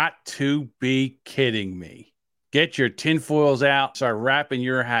got to be kidding me. Get your tinfoils out. Start wrapping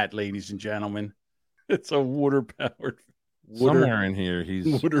your hat, ladies and gentlemen. It's a water-powered. Somewhere in here,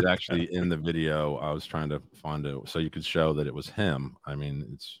 he's actually in the video. I was trying to find it so you could show that it was him. I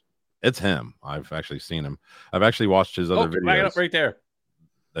mean, it's him. I've actually seen him. I've actually watched his other videos. Back it up right there.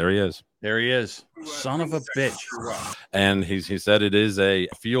 There he is. There he is. Son of a bitch. And he said it is a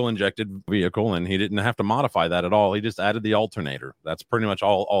fuel injected vehicle, and he didn't have to modify that at all. He just added the alternator. That's pretty much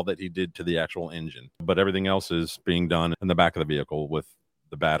all that he did to the actual engine. But everything else is being done in the back of the vehicle with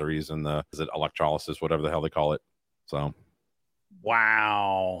the batteries and the electrolysis, whatever the hell they call it. So,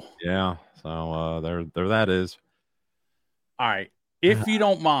 wow. Yeah. So there that is. All right. If you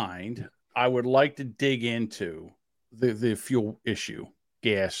don't mind, I would like to dig into the fuel issue.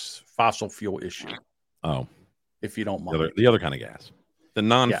 Gas, fossil fuel issue. Oh, if you don't mind. The other kind of gas, the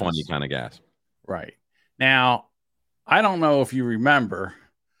non-funny kind of gas. Right. Now, I don't know if you remember,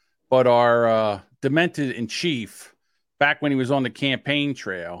 but our demented in chief, back when he was on the campaign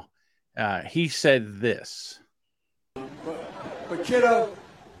trail, he said this. But kiddo,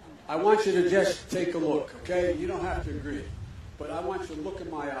 I want you to just take a look, okay? You don't have to agree, but I want you to look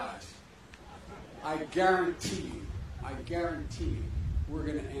in my eyes. I guarantee you, we're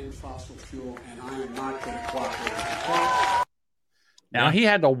going to end fossil fuel, and I am not going to cooperate. Okay? Now, he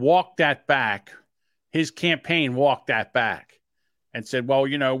had to walk that back. His campaign walked that back and said, well,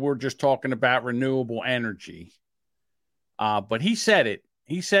 we're just talking about renewable energy. But he said it.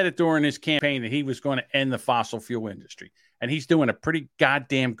 He said it during his campaign that he was going to end the fossil fuel industry. And he's doing a pretty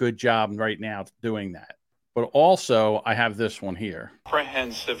goddamn good job right now doing that. But also, I have this one here.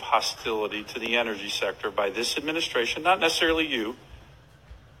 Comprehensive hostility to the energy sector by this administration, not necessarily you.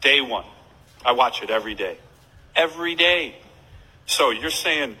 Day one. I watch it every day. Every day. So you're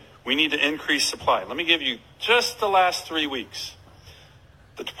saying we need to increase supply. Let me give you just the last 3 weeks.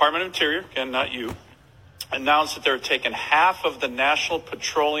 The Department of Interior, again, not you, announced that they're taking half of the National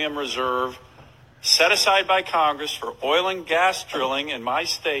Petroleum Reserve set aside by Congress for oil and gas drilling in my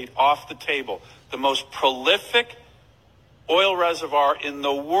state off the table. The most prolific oil reservoir in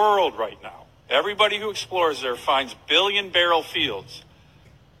the world right now. Everybody who explores there finds billion-barrel fields.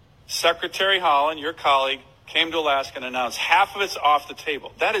 Secretary Holland, your colleague, came to Alaska and announced half of it's off the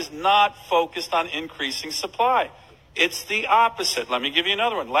table. That is not focused on increasing supply. It's the opposite. Let me give you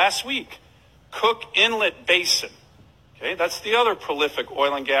another one. Last week, Cook Inlet Basin. Okay, that's the other prolific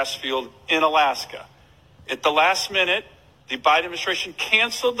oil and gas field in Alaska. At the last minute, the Biden administration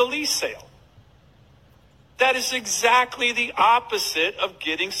canceled the lease sale. That is exactly the opposite of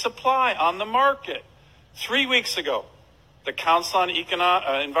getting supply on the market. 3 weeks ago, the Council on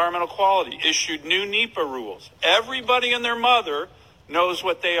Environmental Quality issued new NEPA rules. Everybody and their mother knows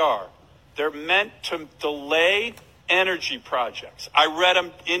what they are. They're meant to delay energy projects. I read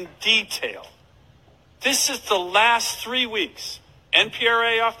them in detail. This is the last 3 weeks.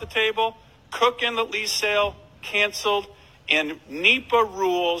 NPRA off the table, Cook Inlet lease sale canceled, and NEPA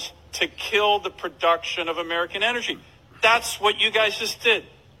rules to kill the production of American energy. That's what you guys just did.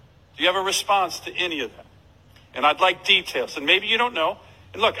 Do you have a response to any of that? And I'd like details. And maybe you don't know.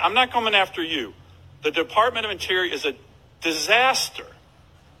 And look, I'm not coming after you. The Department of Interior is a disaster.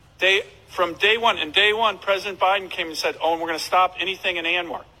 From day one, President Biden came and said, we're going to stop anything in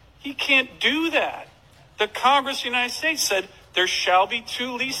ANWR. He can't do that. The Congress of the United States said there shall be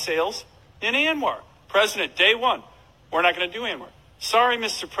 2 lease sales in ANWR. President, day one, we're not going to do ANWR. Sorry,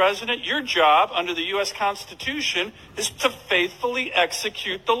 Mr. President, your job under the U.S. Constitution is to faithfully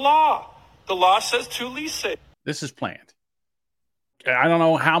execute the law. The law says 2 lease sales. This is planned. I don't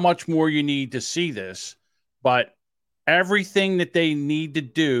know how much more you need to see this, but everything that they need to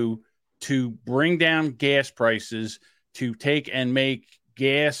do to bring down gas prices, to take and make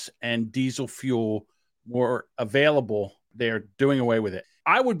gas and diesel fuel more available, they're doing away with it.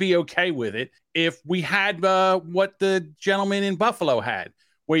 I would be okay with it if we had what the gentleman in Buffalo had,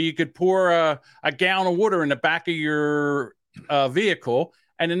 where you could pour a gallon of water in the back of your vehicle,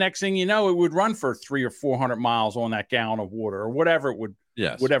 and the next thing you know, it would run for 300 or 400 miles on that gallon of water, or whatever it would.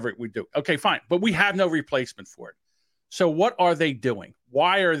 Yes. Whatever it would do. Okay, fine, but we have no replacement for it. So what are they doing?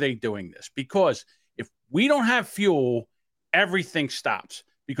 Why are they doing this? Because if we don't have fuel, everything stops.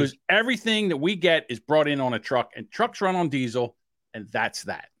 Because everything that we get is brought in on a truck, and trucks run on diesel, and that's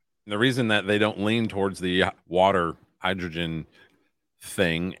that. The reason that they don't lean towards the water hydrogen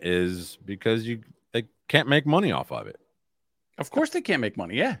thing is because they can't make money off of it. Of course they can't make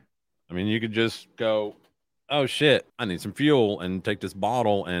money, yeah. I mean, you could just go, oh, shit, I need some fuel, and take this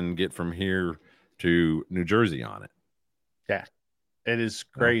bottle and get from here to New Jersey on it. Yeah, it is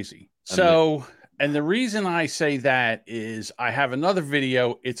crazy. And the reason I say that is I have another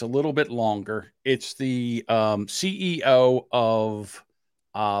video. It's a little bit longer. It's the CEO of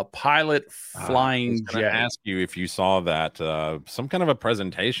Pilot flying I was gonna jet. ask you if you saw that some kind of a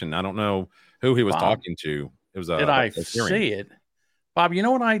presentation. I don't know who he was Bob, talking to. It was did I see it, Bob? You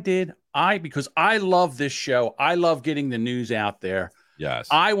know what I did? Because I love this show. I love getting the news out there. Yes.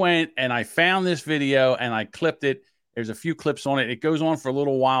 I went and I found this video and I clipped it. There's a few clips on it. It goes on for a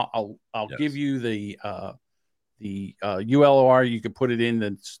little while. I'll give you the ULR. You could put it in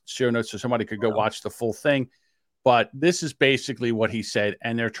the show notes so somebody could go watch the full thing. But this is basically what he said,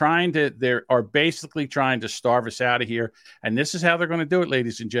 and they are basically trying to starve us out of here. And this is how they're going to do it,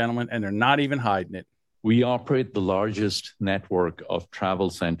 ladies and gentlemen. And they're not even hiding it. We operate the largest network of travel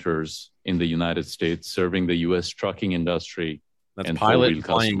centers in the United States, serving the U.S. trucking industry. That's Pilot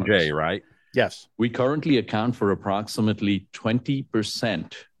Flying J, right? Yes. We currently account for approximately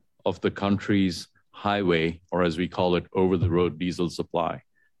 20% of the country's highway, or as we call it, over-the-road diesel supply,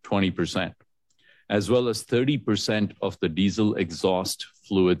 20%, as well as 30% of the diesel exhaust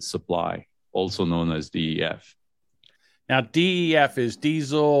fluid supply, also known as DEF. Now, DEF is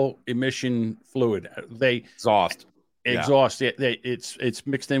diesel emission fluid. They exhaust. Yeah. It's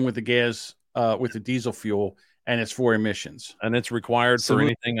mixed in with the gas, with the diesel fuel, and it's for emissions. And it's required for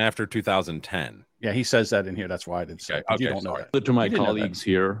anything after 2010. Yeah, he says that in here. That's why I didn't say it. Okay, You don't know that. To my colleagues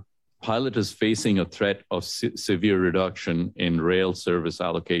here, Pilot is facing a threat of severe reduction in rail service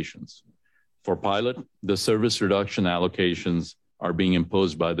allocations. For Pilot, the service reduction allocations are being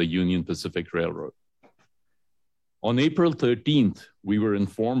imposed by the Union Pacific Railroad. On April 13th, we were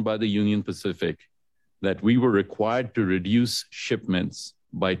informed by the Union Pacific that we were required to reduce shipments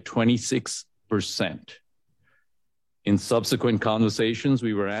by 26%. In subsequent conversations,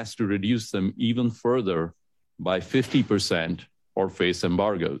 we were asked to reduce them even further by 50% or face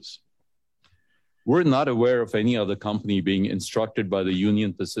embargoes. We're not aware of any other company being instructed by the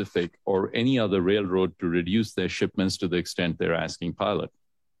Union Pacific or any other railroad to reduce their shipments to the extent they're asking Pilot.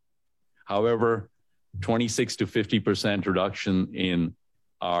 However, 26 to 50% reduction in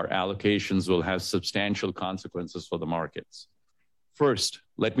our allocations will have substantial consequences for the markets. First,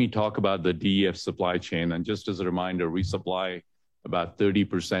 let me talk about the DEF supply chain. And just as a reminder, we supply about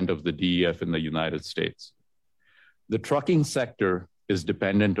 30% of the DEF in the United States. The trucking sector is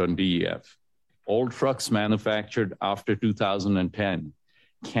dependent on DEF. All trucks manufactured after 2010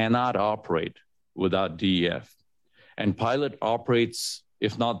 cannot operate without DEF. And Pilot operates,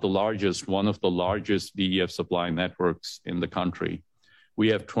 if not the largest, one of the largest DEF supply networks in the country. We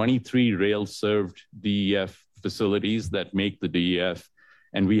have 23 rail-served DEF facilities that make the DEF,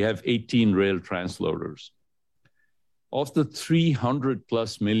 and we have 18 rail transloaders. Of the 300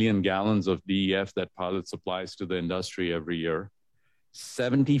 plus million gallons of DEF that Pilot supplies to the industry every year,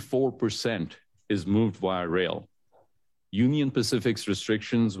 74% is moved via rail. Union Pacific's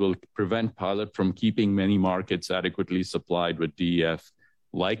restrictions will prevent Pilot from keeping many markets adequately supplied with DEF,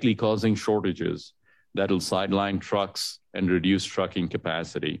 likely causing shortages that'll sideline trucks and reduce trucking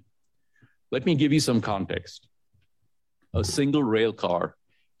capacity. Let me give you some context. A single rail car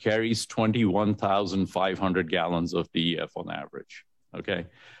carries 21,500 gallons of DEF on average, okay?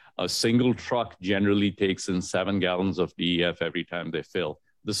 A single truck generally takes in 7 gallons of DEF every time they fill.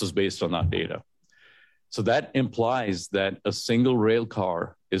 This is based on our data. So that implies that a single rail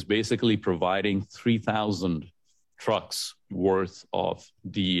car is basically providing 3,000 trucks worth of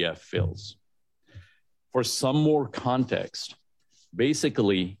DEF fills. For some more context,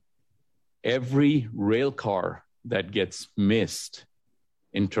 basically every rail car that gets missed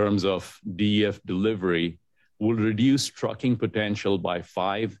in terms of DEF delivery will reduce trucking potential by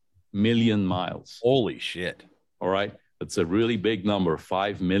 5 million miles. Holy shit. All right. That's a really big number,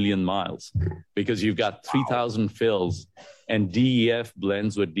 5 million miles, because you've got 3,000 fills and DEF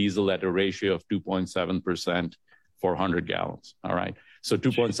blends with diesel at a ratio of 2.7% for 100 gallons. All right. So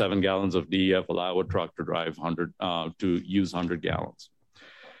 2.7 gallons of DEF allow a truck to drive to use 100 gallons.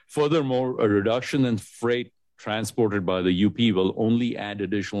 Furthermore, a reduction in freight transported by the UP will only add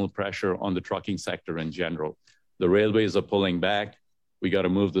additional pressure on the trucking sector in general. The railways are pulling back. We got to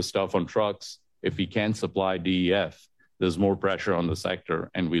move the stuff on trucks. If we can't supply DEF, there's more pressure on the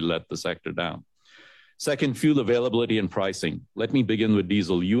sector, and we let the sector down. Second, fuel availability and pricing. Let me begin with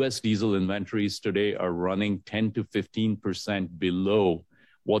diesel. U.S. diesel inventories today are running 10 to 15% below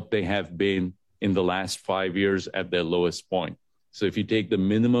what they have been in the last 5 years at their lowest point. So if you take the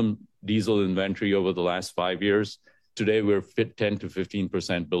minimum diesel inventory over the last 5 years, today we're 10 to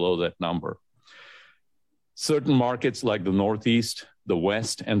 15% below that number. Certain markets like the Northeast, the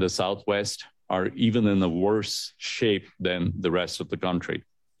West, and the Southwest are even in a worse shape than the rest of the country.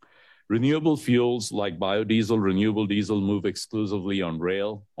 Renewable fuels like biodiesel, renewable diesel move exclusively on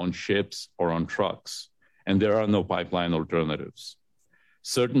rail, on ships, or on trucks, and there are no pipeline alternatives.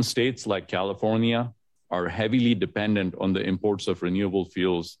 Certain states like California are heavily dependent on the imports of renewable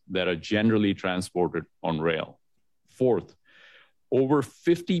fuels that are generally transported on rail. Fourth, over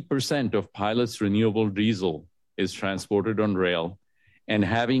 50% of Pilot's renewable diesel is transported on rail, and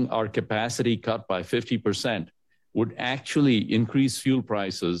having our capacity cut by 50% would actually increase fuel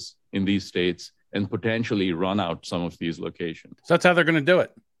prices in these states and potentially run out some of these locations. So that's how they're going to do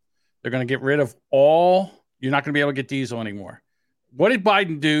it. They're going to get rid of all, you're not going to be able to get diesel anymore. What did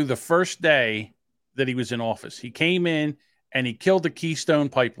Biden do the first day that he was in office? He came in and he killed the Keystone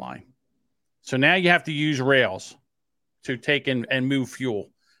Pipeline. So now you have to use rails to take in and move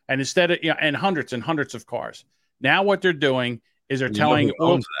fuel. And instead of, and hundreds of cars. Now what they're doing is they're telling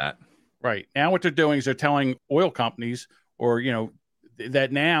oil, that. Right. Now what they're doing is they're telling oil companies or,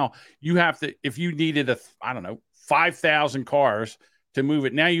 that now you have to, if you needed 5,000 cars to move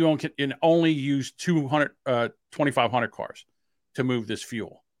it, now you can only use 2,500 cars to move this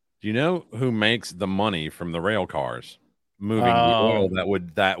fuel. Do you know who makes the money from the rail cars moving the oil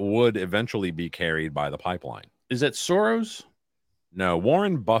that would eventually be carried by the pipeline? Is it Soros? No,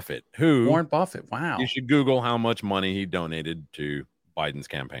 Warren Buffett. Warren Buffett. Wow. You should Google how much money he donated to Biden's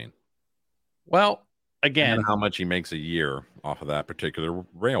campaign. Well, again, and how much he makes a year off of that particular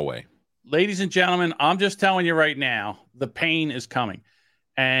railway. Ladies and gentlemen, I'm just telling you right now, the pain is coming.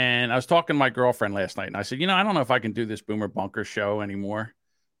 And I was talking to my girlfriend last night, and I said, I don't know if I can do this Boomer Bunker show anymore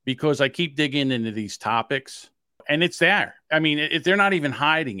because I keep digging into these topics, and it's there. I mean, they're not even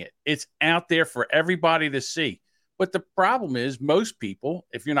hiding it. It's out there for everybody to see. But the problem is most people,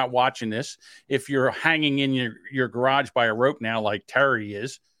 if you're not watching this, if you're hanging in your garage by a rope now like Terry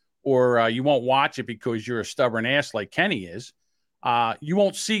is, or you won't watch it because you're a stubborn ass like Kenny is, you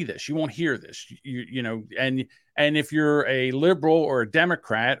won't see this. You won't hear this. And if you're a liberal or a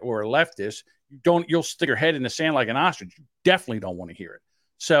Democrat or a leftist, you'll stick your head in the sand like an ostrich. You definitely don't want to hear it.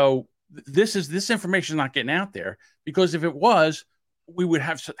 So this information is not getting out there because if it was, we would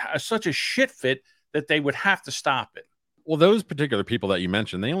have such a shit fit that they would have to stop it. Well, those particular people that you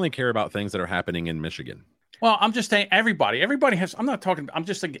mentioned, they only care about things that are happening in Michigan. Well, I'm just saying everybody has, I'm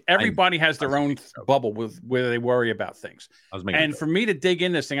just thinking everybody has their own bubble where they worry about things. And for me to dig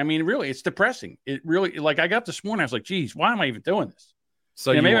in this thing, I mean, really, it's depressing. It really, like I got up this morning, I was like, geez, why am I even doing this?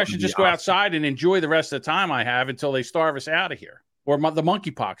 So maybe I should just go outside and enjoy the rest of the time I have until they starve us out of here. Or the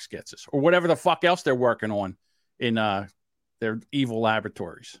monkeypox gets us, or whatever the fuck else they're working on in their evil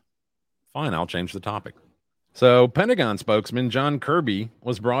laboratories. Fine, I'll change the topic. So Pentagon spokesman John Kirby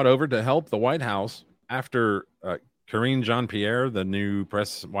was brought over to help the White House after Karine Jean-Pierre, the new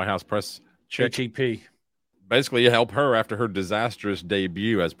White House press chick, HEP, basically help her after her disastrous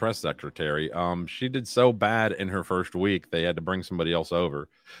debut as press secretary. She did so bad in her first week, they had to bring somebody else over.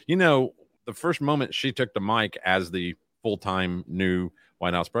 The first moment she took the mic as the full-time new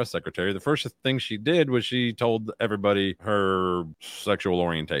White House press secretary, the first thing she did was she told everybody her sexual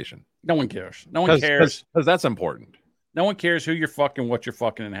orientation. No one cares. No one cares. Because that's important. No one cares who you're fucking, what you're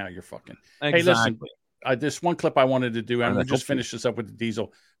fucking, and how you're fucking. Exactly. Hey, listen, this one clip I wanted to do, and we'll just finish this up with the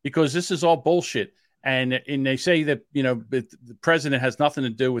diesel, because this is all bullshit. And they say that, the president has nothing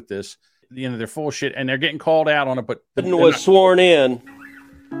to do with this. They're full of shit, and they're getting called out on it. But Biden was sworn in.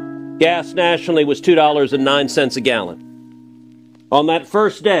 Gas nationally was $2.09 a gallon. On that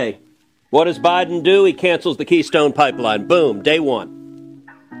first day, what does Biden do? He cancels the Keystone Pipeline. Boom, day one.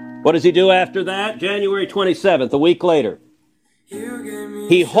 What does he do after that? January 27th, a week later.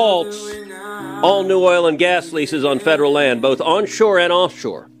 He halts all new oil and gas leases on federal land, both onshore and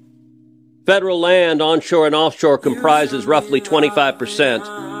offshore. Federal land, onshore and offshore, comprises roughly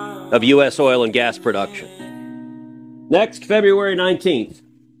 25% of U.S. oil and gas production. Next, February 19th,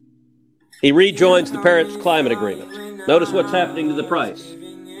 he rejoins the Paris Climate Agreement. Notice what's happening to the price.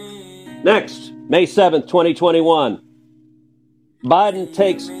 Next, May 7th, 2021, Biden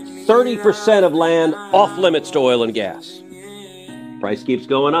takes 30% of land off limits to oil and gas. Price keeps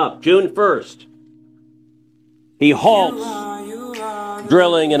going up. June 1st, he halts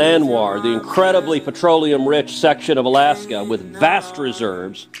drilling in ANWR, the incredibly petroleum-rich section of Alaska with vast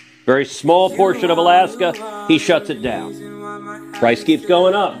reserves. Very small portion of Alaska, he shuts it down. Price keeps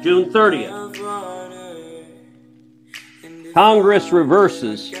going up. June 30th. Congress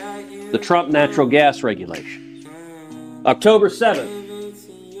reverses the Trump natural gas regulations. October 7th,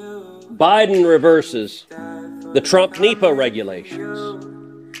 Biden reverses the Trump NEPA regulations.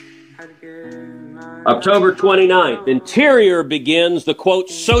 October 29th, Interior begins the, quote,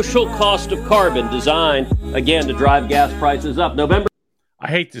 social cost of carbon designed, again, to drive gas prices up. November. I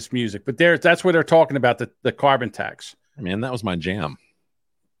hate this music, but that's where they're talking about the carbon tax. Man, that was my jam.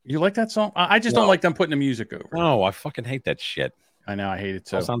 You like that song? I just don't like them putting the music over. No, I fucking hate that shit. I know. I hate it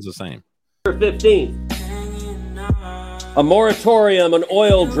too. All sounds the same. 15, a moratorium on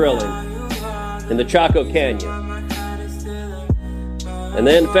oil drilling in the Chaco Canyon. And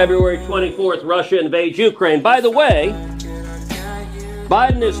then February 24th, Russia invades Ukraine. By the way,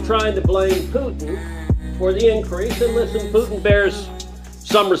 Biden is trying to blame Putin for the increase. And listen, Putin bears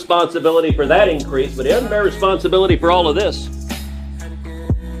some responsibility for that increase, but he doesn't bear responsibility for all of this.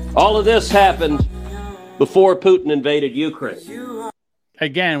 All of this happened before Putin invaded Ukraine.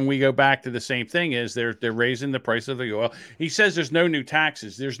 Again, we go back to the same thing: is they're raising the price of the oil. He says there's no new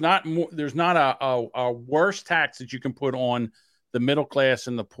taxes. There's not a worse tax that you can put on the middle class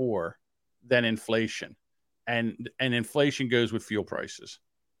and the poor than inflation, and inflation goes with fuel prices.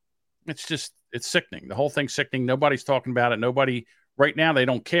 It's sickening. The whole thing's sickening. Nobody's talking about it. Nobody right now. They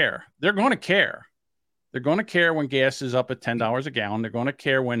don't care. They're going to care. They're going to care when gas is up at $10 a gallon. They're going to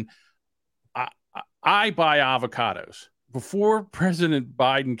care when I buy avocados. Before President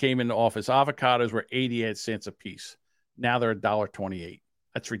Biden came into office, avocados were 88 cents a piece. Now they're $1.28.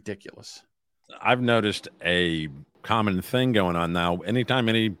 That's ridiculous. I've noticed a common thing going on now. Anytime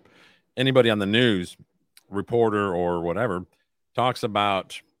anybody on the news, reporter or whatever, talks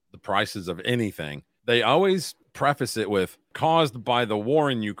about the prices of anything, they always preface it with caused by the war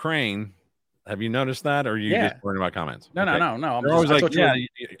in Ukraine. Have you noticed that, or are you just worrying about comments? No. They're always like,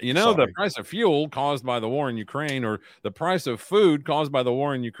 the price of fuel caused by the war in Ukraine, or the price of food caused by the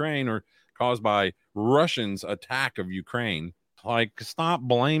war in Ukraine, or caused by Russians' attack of Ukraine. Like, stop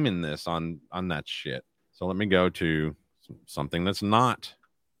blaming this on that shit. So let me go to something that's not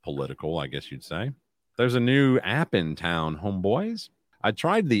political, I guess you'd say. There's a new app in town, homeboys. I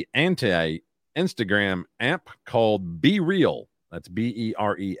tried the anti-Instagram app called Be Real. That's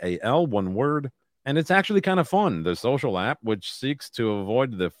BEREAL, one word. And it's actually kind of fun. The social app, which seeks to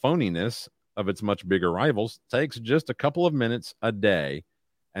avoid the phoniness of its much bigger rivals, takes just a couple of minutes a day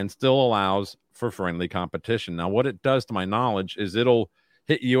and still allows for friendly competition. Now, what it does, to my knowledge, is it'll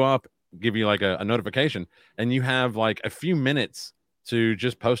hit you up, give you like a notification, and you have like a few minutes to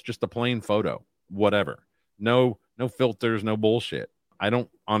just post just a plain photo, whatever. No filters, no bullshit. I don't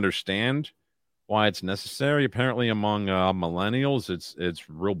understand why it's necessary. Apparently among millennials, it's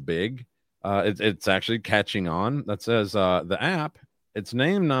real big. It's actually catching on. That says the app, it's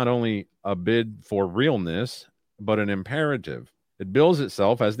named not only a bid for realness, but an imperative. It bills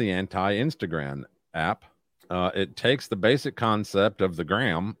itself as the anti-Instagram app. It takes the basic concept of the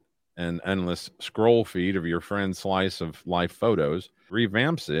gram, an endless scroll feed of your friend's slice of life photos,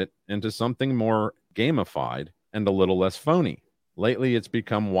 revamps it into something more gamified and a little less phony. Lately, it's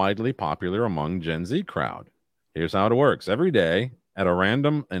become widely popular among Gen Z crowd. Here's how it works. Every day, at a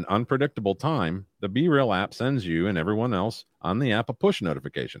random and unpredictable time, the Be Real app sends you and everyone else on the app a push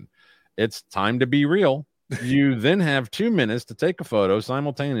notification. It's time to be real. You then have 2 minutes to take a photo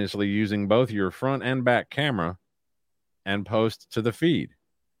simultaneously using both your front and back camera and post to the feed.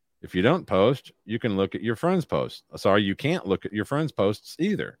 If you don't post, you can look at your friend's posts. Sorry, you can't look at your friend's posts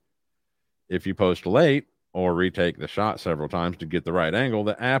either. If you post late, or retake the shot several times to get the right angle,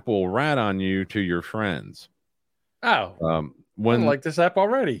 the app will rat on you to your friends. Oh, I like this app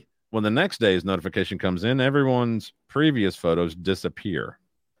already. When the next day's notification comes in, everyone's previous photos disappear.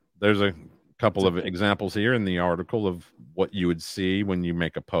 There's a couple of examples here in the article of what you would see when you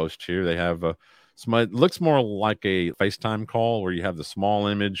make a post here. They have it looks more like a FaceTime call where you have the small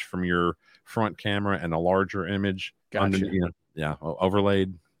image from your front camera and a larger image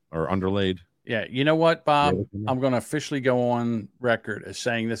overlaid or underlaid. Yeah, you know what, Bob? I'm going to officially go on record as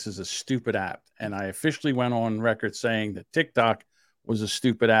saying this is a stupid app. And I officially went on record saying that TikTok was a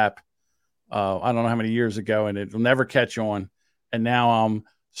stupid app. I don't know how many years ago, and it'll never catch on. And now I'm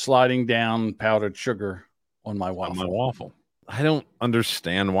sliding down powdered sugar on my waffle. I don't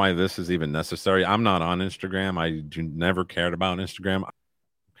understand why this is even necessary. I'm not on Instagram. I never cared about Instagram.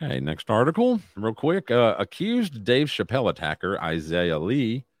 Okay, next article, real quick. Accused Dave Chappelle attacker Isaiah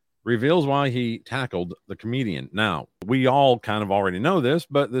Lee reveals why he tackled the comedian. Now, we all kind of already know this,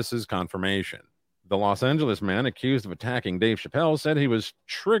 but this is confirmation. The Los Angeles man accused of attacking Dave Chappelle said he was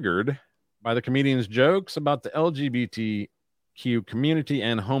triggered by the comedian's jokes about the LGBTQ community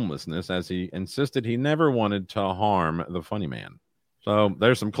and homelessness, as he insisted he never wanted to harm the funny man. So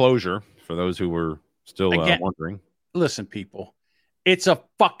there's some closure for those who were still wondering. Listen, people, it's a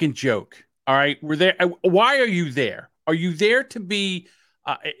fucking joke. All right, we're there. Why are you there? Are you there to be...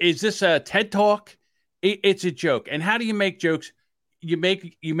 is this a TED Talk? It's a joke. And how do you make jokes? You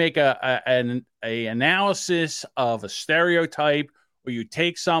make an analysis of a stereotype, or you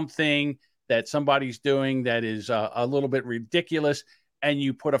take something that somebody's doing that is a little bit ridiculous, and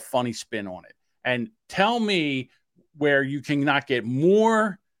you put a funny spin on it. And tell me where you cannot get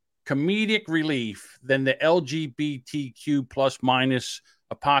more comedic relief than the LGBTQ plus minus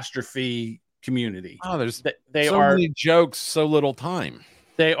apostrophe community. Oh, there's they so are many jokes, so little time.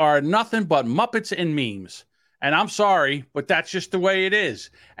 They are nothing but Muppets and memes. And I'm sorry, but that's just the way it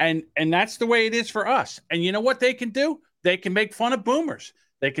is. And that's the way it is for us. And you know what they can do? They can make fun of boomers.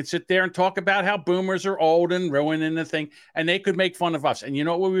 They could sit there and talk about how boomers are old and ruining the thing, and they could make fun of us. And you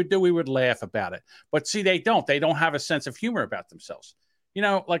know what we would do? We would laugh about it. But see, they don't. They don't have a sense of humor about themselves. You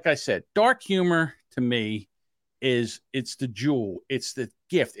know, like I said, dark humor to me it's the jewel. It's the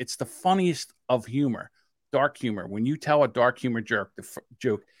gift. It's the funniest of humor. Dark humor. When you tell a dark humor joke,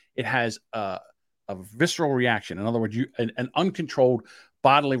 it has a visceral reaction. In other words, an uncontrolled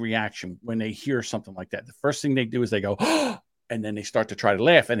bodily reaction when they hear something like that. The first thing they do is they go, oh, and then they start to try to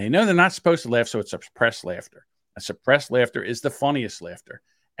laugh. And they know they're not supposed to laugh, so it's suppressed laughter. A suppressed laughter is the funniest laughter.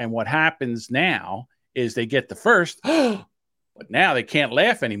 And what happens now is they get the first, oh, but now they can't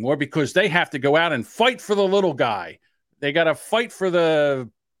laugh anymore because they have to go out and fight for the little guy. They got to fight for the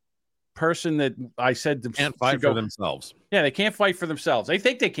person that I said can't fight for themselves. Yeah, they can't fight for themselves. They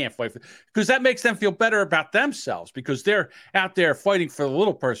think they can't fight because that makes them feel better about themselves because they're out there fighting for the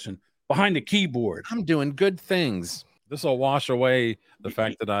little person behind the keyboard. I'm doing good things. This will wash away the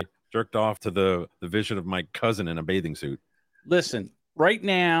fact that I jerked off to the vision of my cousin in a bathing suit. Listen, right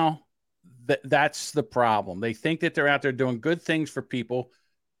now, that's the problem. They think that they're out there doing good things for people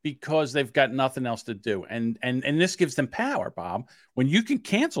because they've got nothing else to do. And this gives them power, Bob. When you can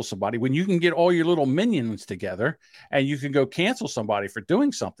cancel somebody, when you can get all your little minions together and you can go cancel somebody for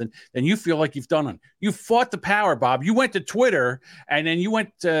doing something, then you feel like you've done it. You fought the power, Bob. You went to Twitter and then you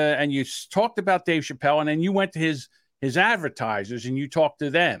went and you talked about Dave Chappelle and then you went to his advertisers and you talked to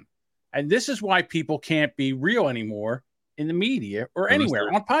them. And this is why people can't be real anymore in the media or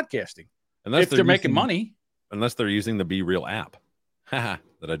anywhere on podcasting. If they're making money. Unless they're using the Be Real app.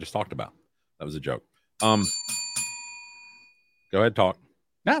 That I just talked about. That was a joke. Go ahead, talk.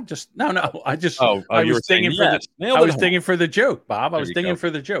 No. I was thinking for the joke, Bob. I was thinking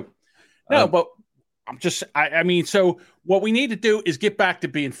for the joke. No, but I'm just I mean, so what we need to do is get back to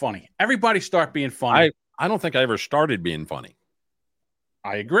being funny. Everybody start being funny. I don't think I ever started being funny.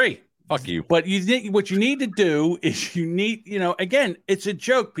 I agree. Fuck you. But what you need to do is again, it's a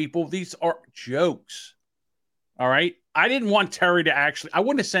joke, people. These are jokes. All right. I didn't want Terry to I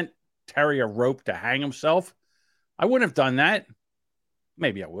wouldn't have sent Terry a rope to hang himself. I wouldn't have done that.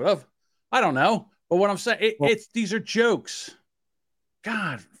 Maybe I would have. I don't know. But what I'm saying, these are jokes.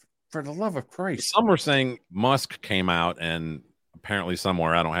 God, for the love of Christ. Some were saying Musk came out and apparently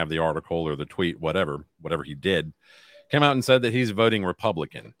somewhere, I don't have the article or the tweet, whatever he did, came out and said that he's voting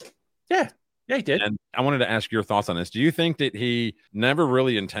Republican. Yeah, he did. And I wanted to ask your thoughts on this. Do you think that he never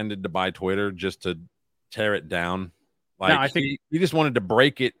really intended to buy Twitter just to tear it down? Like, no, I think he just wanted to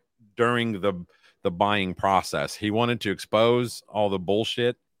break it during the buying process. He wanted to expose all the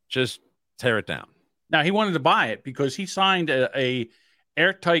bullshit, just tear it down. Now he wanted to buy it because he signed a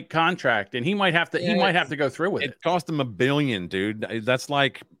airtight contract, and he might have to go through with it. It cost him $1 billion, dude. That's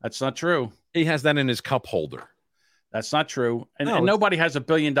not true. He has that in his cup holder. That's not true. And nobody has $1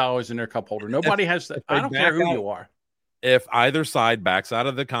 billion in their cup holder. Nobody has. I don't care who you are. If either side backs out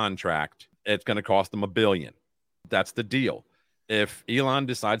of the contract, it's going to cost them $1 billion. That's the deal. If Elon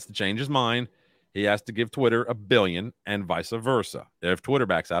decides to change his mind, he has to give Twitter $1 billion and vice versa. If Twitter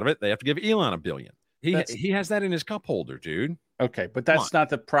backs out of it, they have to give Elon $1 billion. He has that in his cup holder, dude. Okay, but that's not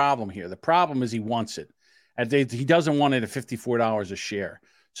the problem here. The problem is he wants it. And he doesn't want it at $54 a share.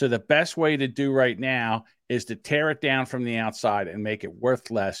 So the best way to do right now is to tear it down from the outside and make it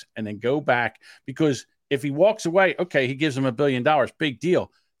worth less and then go back. Because if he walks away, okay, he gives him $1 billion, big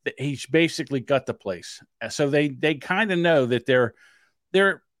deal. He's basically got the place. So they kind of know that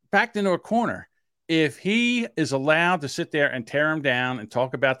they're backed into a corner. If he is allowed to sit there and tear him down and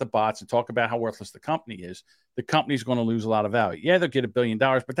talk about the bots and talk about how worthless the company is, the company's going to lose a lot of value. Yeah, they'll get $1 billion,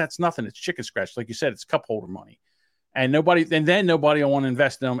 but that's nothing. It's chicken scratch. Like you said, it's cup holder money. And then nobody will want to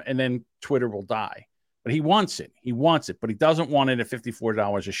invest in them, and then Twitter will die. But he wants it. But he doesn't want it at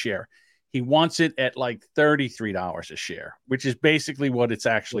 $54 a share. He wants it at like $33 a share, which is basically what it's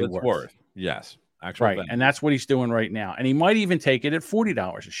actually worth. Yes. Right. And that's what he's doing right now. And he might even take it at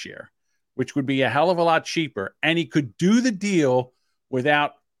 $40 a share, which would be a hell of a lot cheaper. And he could do the deal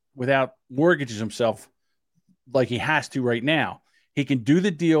without mortgaging himself like he has to right now. He can do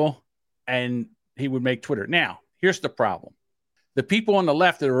the deal and he would make Twitter. Now, here's the problem. The people on the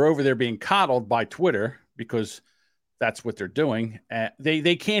left that are over there being coddled by Twitter, because that's what they're doing,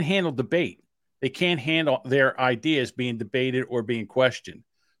 they can't handle debate. They can't handle their ideas being debated or being questioned.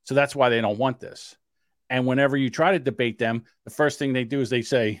 So that's why they don't want this. And whenever you try to debate them, the first thing they do is they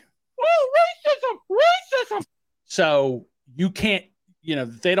say, racism. So you can't,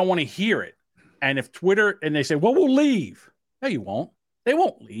 they don't want to hear it. And if Twitter, and they say, well, we'll leave. No, you won't. They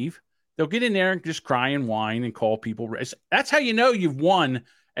won't leave. They'll get in there and just cry and whine and call people racist. That's how you know you've won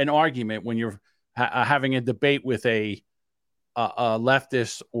an argument, when you're having a debate with a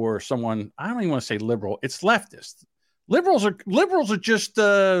leftist or someone. I don't even want to say liberal. It's leftist. Liberals are just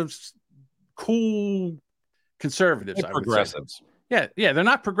cool conservatives. They're progressives. Yeah, they're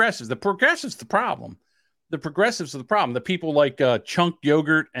not progressives. The progressives the problem. The progressives are the problem. The people like Chunk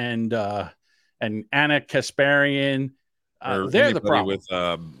Yogurt and Anna Kasparian, they're the problem. With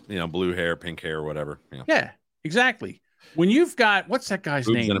blue hair, pink hair, whatever. Yeah, exactly. When you've got, what's that guy's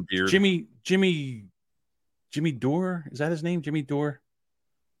boobs name? and a beard. Jimmy Dore, is that his name? Jimmy Dore.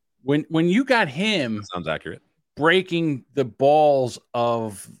 When you got him, that sounds accurate, breaking the balls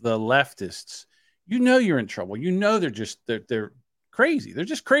of the leftists, you're in trouble. They're crazy. They're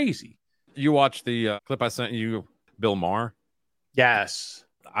just crazy. You watched the clip I sent you, Bill Maher? Yes.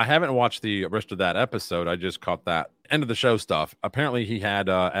 I haven't watched the rest of that episode. I just caught that end of the show stuff. Apparently, he had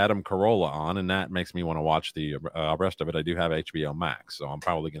Adam Carolla on, and that makes me want to watch the rest of it. I do have HBO Max, so I'm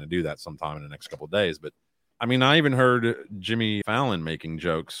probably going to do that sometime in the next couple of days. But I mean, I even heard Jimmy Fallon making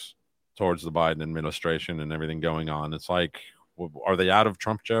jokes towards the Biden administration and everything going on. It's like, are they out of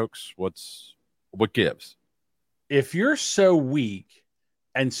Trump jokes? What gives? If you're so weak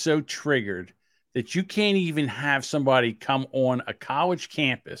and so triggered that you can't even have somebody come on a college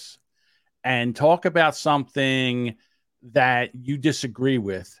campus and talk about something that you disagree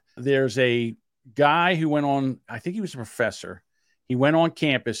with. There's a guy who went on, I think he was a professor. He went on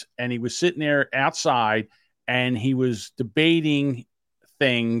campus and he was sitting there outside and he was debating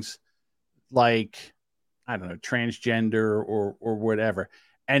things like, I don't know, transgender or whatever.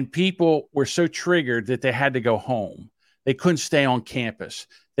 And people were so triggered that they had to go home. They couldn't stay on campus.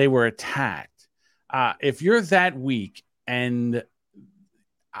 They were attacked. If you're that weak, and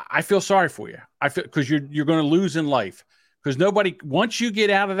I feel sorry for you, I feel, because you're going to lose in life, because once you get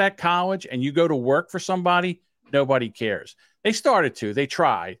out of that college and you go to work for somebody, nobody cares. They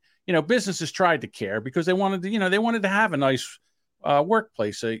tried, businesses tried to care because they wanted to have a nice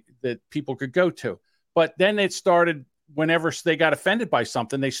workplace that people could go to. But then it started, whenever they got offended by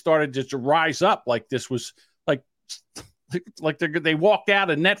something, they started just to rise up like this was like they walked out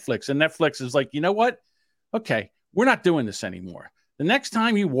of Netflix, and Netflix is like, you know what? Okay, we're not doing this anymore. The next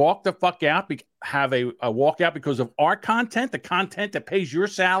time you walk the fuck out, have a walkout because of our content, the content that pays your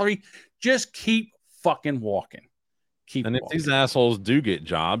salary, just keep fucking walking. If these assholes do get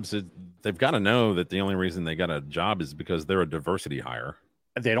jobs, they've got to know that the only reason they got a job is because they're a diversity hire.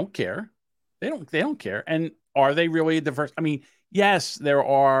 They don't care. They don't care. And are they really a diverse? I mean, yes, there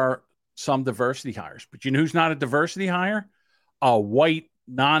are some diversity hires, but you know who's not a diversity hire? A white,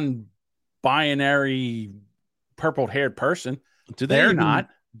 non-binary, purple-haired person. They're not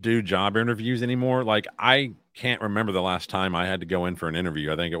do job interviews anymore. Like, I can't remember the last time I had to go in for an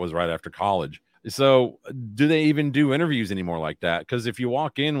interview. I think it was right after college. So do they even do interviews anymore like that? Because if you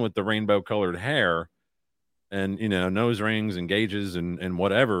walk in with the rainbow-colored hair and, nose rings and gauges and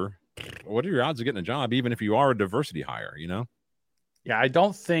whatever, what are your odds of getting a job, even if you are a diversity hire, Yeah, I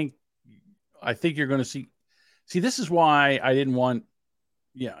think you're going to see, this is why I didn't want,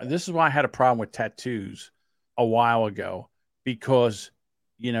 this is why I had a problem with tattoos a while ago, because,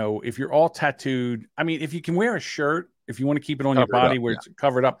 if you're all tattooed, I mean, if you can wear a shirt, if you want to keep it on your body where it's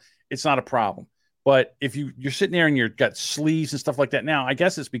covered up, it's not a problem. But if you're sitting there and you've got sleeves and stuff like that now, I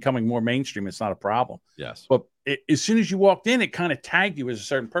guess it's becoming more mainstream. It's not a problem. Yes. But as soon as you walked in, it kind of tagged you as a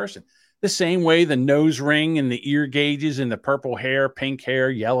certain person. The same way the nose ring and the ear gauges and the purple hair, pink hair,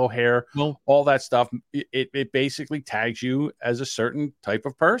 yellow hair, all that stuff, it basically tags you as a certain type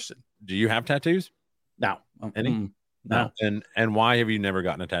of person. Do you have tattoos? No. Any? No. And why have you never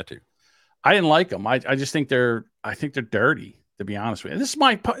gotten a tattoo? I didn't like them. I just think they're dirty, to be honest with you. This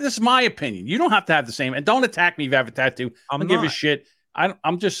is my opinion. You don't have to have the same, and don't attack me if you have a tattoo. I don't give a shit.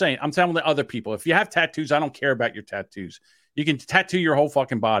 I'm just saying, I'm telling the other people, if you have tattoos, I don't care about your tattoos. You can tattoo your whole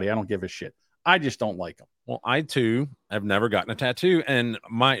fucking body. I don't give a shit. I just don't like them. Well, I too have never gotten a tattoo, and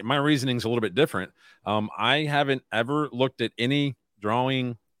my reasoning's a little bit different. I haven't ever looked at any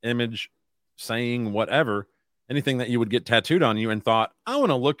drawing, image, saying, whatever, anything that you would get tattooed on you and thought, I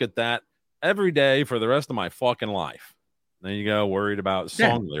want to look at that every day for the rest of my fucking life. Then you go worried about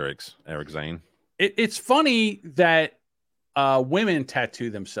song lyrics, Eric Zane. It's funny that women tattoo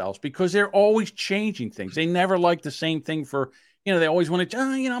themselves because they're always changing things. They never like the same thing for, they always want to,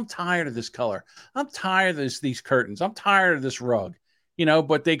 I'm tired of this color. I'm tired of these curtains. I'm tired of this rug.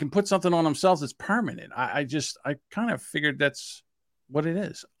 but they can put something on themselves that's permanent. I kind of figured that's what it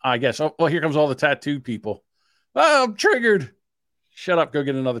is, I guess. Oh, well, here comes all the tattoo people. Oh, I'm triggered. Shut up. Go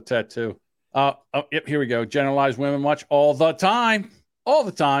get another tattoo. Yep, here we go. Generalized women watch all the time. All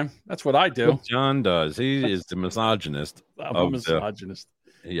the time. That's what I do. What John does. He is the misogynist. I'm a misogynist.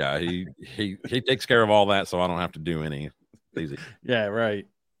 Yeah, he takes care of all that, so I don't have to do any. Easy. Yeah, right.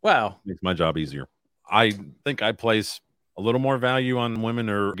 Well, makes my job easier. I think I place a little more value on women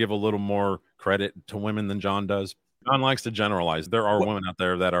or give a little more credit to women than John does. John likes to generalize. There are women out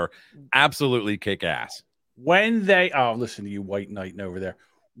there that are absolutely kick ass. When listen to you, white knight over there.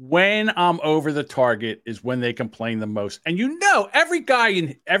 When I'm over the target is when they complain the most. And every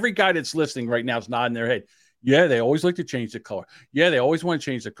guy that's listening right now is nodding their head. Yeah, they always like to change the color. Yeah, they always want to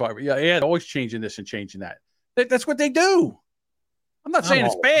change the color. Yeah, they're always changing this and changing that. That's what they do. I'm not saying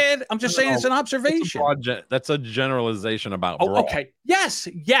it's bad. I'm just saying it's an observation. That's a generalization about. Okay. Yes.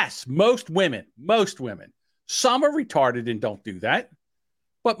 Most women. Some are retarded and don't do that,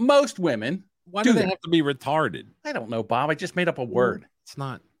 but most women. Why do they have to be retarded? I don't know, Bob. I just made up a word. It's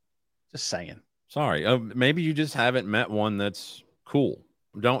not. Just saying. Sorry. Maybe you just haven't met one that's cool.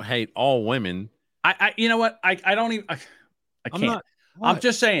 Don't hate all women. You know what? I don't even. I can't. I'm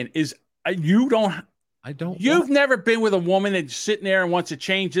just saying. You've never been with a woman that's sitting there and wants to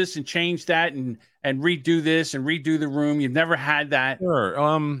change this and change that and redo this and redo the room. You've never had that.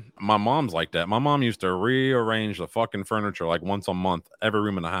 Sure. My mom's like that. My mom used to rearrange the fucking furniture like once a month, every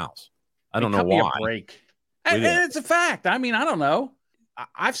room in the house. I don't know why. A break. And it's a fact. I mean, I don't know.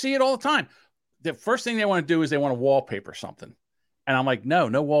 I see it all the time. The first thing they want to do is they want to wallpaper something. And I'm like, no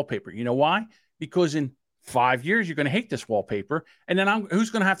wallpaper. You know why? Because in 5 years, you're going to hate this wallpaper. And then who's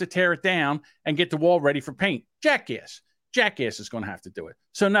going to have to tear it down and get the wall ready for paint? Jackass is going to have to do it.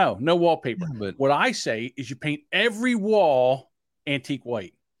 So no wallpaper. Yeah, but what I say is you paint every wall antique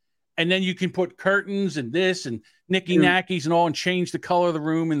white. And then you can put curtains and this and nicky-nackies and all and change the color of the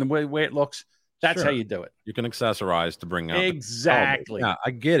room and the way it looks. That's how you do it. You can accessorize to bring out. Exactly. Yeah,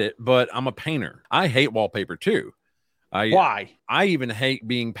 I get it, but I'm a painter. I hate wallpaper too. Why? I even hate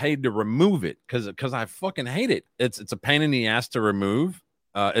being paid to remove it because I fucking hate it. It's a pain in the ass to remove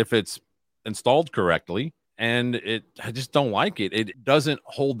if it's installed correctly, and I just don't like it. It doesn't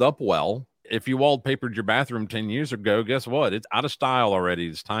hold up well. If you wallpapered your bathroom 10 years ago, guess what? It's out of style already.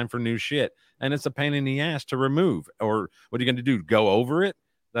 It's time for new shit, and it's a pain in the ass to remove. Or what are you going to do? Go over it?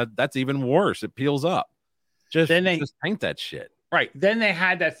 That's even worse. It peels up. Just paint that shit. Right. Then they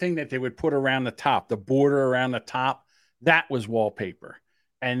had that thing that they would put around the top, the border around the top. That was wallpaper.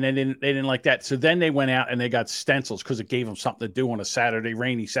 And then they didn't like that. So then they went out and they got stencils because it gave them something to do on a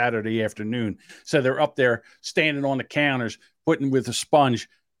rainy Saturday afternoon. So they're up there standing on the counters, putting with a sponge,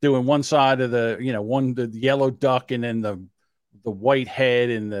 doing one side of the yellow duck and then the white head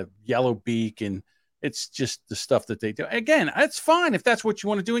and the yellow beak. And it's just the stuff that they do. Again, it's fine if that's what you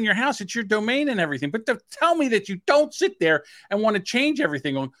want to do in your house. It's your domain and everything. But to tell me that you don't sit there and want to change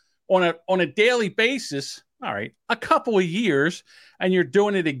everything on a daily basis. All right, a couple of years, and you're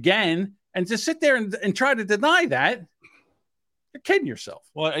doing it again, and to sit there and try to deny that, you're kidding yourself.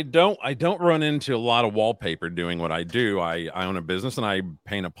 Well, I don't run into a lot of wallpaper doing what I do. I own a business and I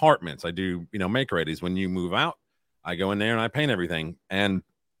paint apartments. I do, make readies. When you move out, I go in there and I paint everything, and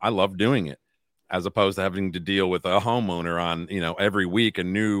I love doing it, as opposed to having to deal with a homeowner on, every week, a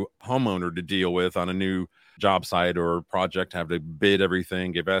new homeowner to deal with on a new job site or project, have to bid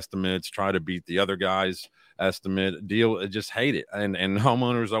everything, give estimates, try to beat the other guy's estimate, just hate it. And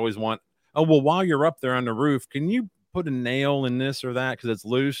homeowners always want, oh, well, while you're up there on the roof, can you put a nail in this or that because it's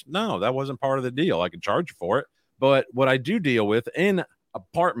loose? No, that wasn't part of the deal. I could charge you for it. But what I do deal with in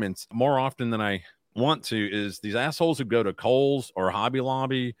apartments more often than I want to is these assholes who go to Kohl's or Hobby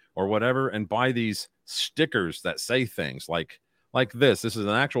Lobby or whatever and buy these stickers that say things like this. This is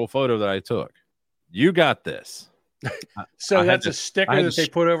an actual photo that I took. You got this. So that's a sticker that they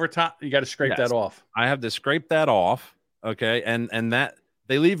put over top. You got to scrape that off. I have to scrape that off. Okay. And that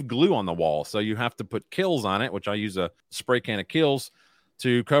they leave glue on the wall. So you have to put Kills on it, which I use a spray can of Kills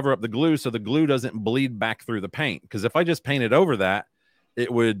to cover up the glue so the glue doesn't bleed back through the paint. Because if I just painted over that,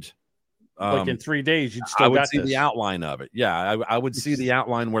 it would. Like in 3 days, you'd still I would see the outline of it. Yeah, I would see the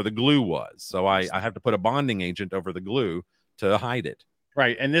outline where the glue was. So I have to put a bonding agent over the glue to hide it.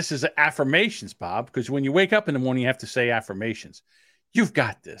 Right. And this is affirmations, Bob, because when you wake up in the morning, you have to say affirmations. You've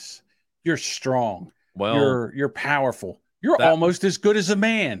got this. You're strong. Well, you're powerful. You're almost as good as a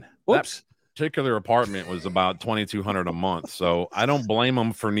man. Whoops. That particular apartment was about $2,200 a month. So I don't blame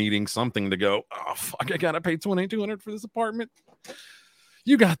them for needing something to go, oh, fuck, I got to pay $2,200 for this apartment.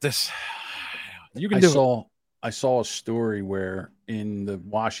 You got this. You can do it. I saw a story where in the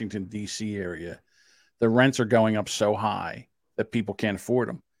Washington, D.C. area, the rents are going up so high that people can't afford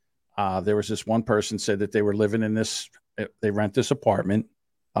them. There was this one person said that they were living in this, they rent this apartment.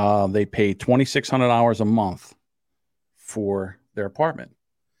 They paid $2,600 a month for their apartment.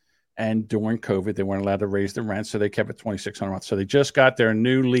 And during COVID, they weren't allowed to raise the rent, so they kept it $2,600 a month. So they just got their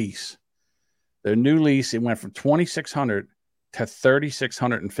new lease. Their new lease, it went from $2,600 to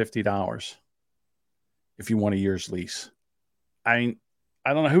 $3,650 if you want a year's lease. I mean,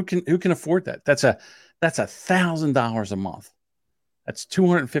 I don't know who can afford that. That's $1,000 a month. That's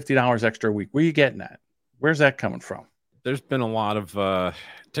 $250 extra a week. Where are you getting that? Where's that coming from? There's been a lot of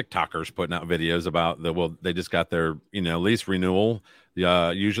TikTokers putting out videos about they just got their lease renewal.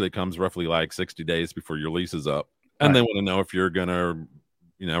 Usually comes roughly like 60 days before your lease is up, and they want to know if you're gonna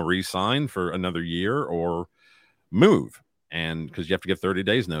re-sign for another year or move, and because you have to give 30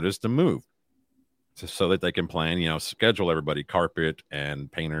 days notice to move, so that they can plan, schedule everybody, carpet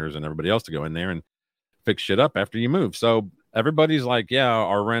and painters and everybody else to go in there and fix shit up after you move. So everybody's like, yeah,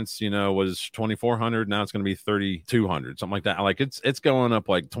 our rents, was $2,400. Now it's going to be $3,200, something like that. Like it's going up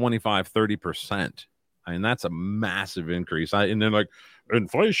like 25-30%. I mean, that's a massive increase. And then like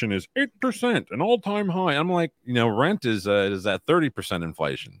inflation is 8%, an all-time high. I'm like, rent is at 30%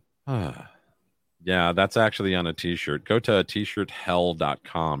 inflation. Yeah, that's actually on a t-shirt. Go to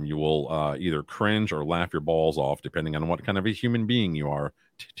t-shirthell.com. You will either cringe or laugh your balls off, depending on what kind of a human being you are.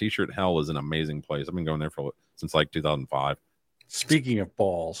 T-shirt hell is an amazing place. I've been going there since like 2005. Speaking of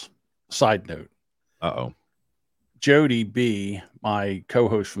balls, side note. Uh-oh. Jody B, my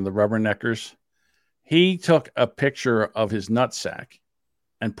co-host from the Rubberneckers, he took a picture of his nutsack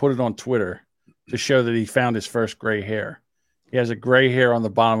and put it on Twitter to show that he found his first gray hair. He has a gray hair on the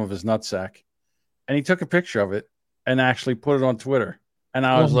bottom of his nutsack. And he took a picture of it and actually put it on Twitter. And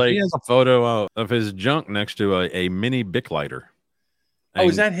I was like, he has a photo of his junk next to a mini Bic lighter. And,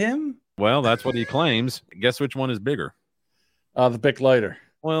 is that him? Well, that's what he claims. Guess which one is bigger? The Bic lighter.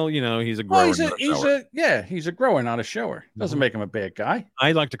 Well, he's a grower. He's a grower, not a shower. Doesn't make him a bad guy.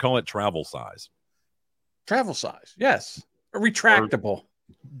 I like to call it travel size. Travel size, yes. A retractable. Or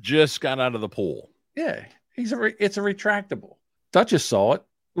just got out of the pool. Yeah, it's a retractable. Duchess saw it.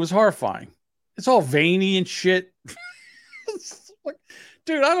 It was horrifying. It's all veiny and shit. Like,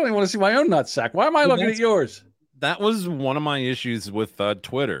 dude, I don't even want to see my own nutsack. Why am I looking at yours? That was one of my issues with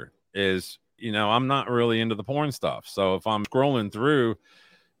Twitter is, I'm not really into the porn stuff. So if I'm scrolling through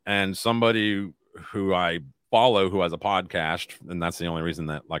and somebody who I follow who has a podcast, and that's the only reason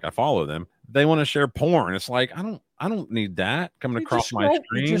that I follow them, they want to share porn. It's like, I don't need that coming across my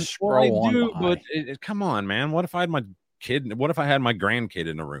screen. Just scroll on by. But come on, man. What if I had my kid? What if I had my grandkid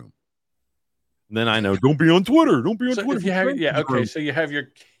in the room? Then I know, don't be on Twitter. Don't be on Twitter. So you have your.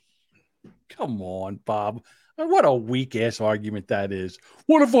 Come on, Bob. What a weak ass argument that is.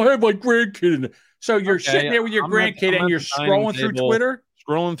 What if I had my grandkid in it? So you're sitting there with your grandkid and you're scrolling through Twitter?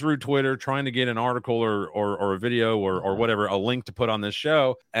 Scrolling through Twitter, trying to get an article or a video or whatever, a link to put on this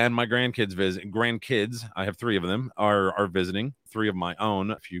show. And my grandkids, I have 3 of them, are visiting. 3 of my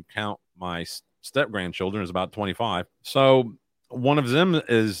own. If you count my step grandchildren, is about 25. So one of them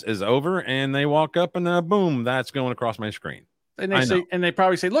is over, and they walk up, and boom, that's going across my screen. And they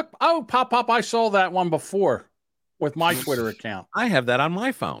probably say, "Look, oh, Pop, I saw that one before with my Twitter account. I have that on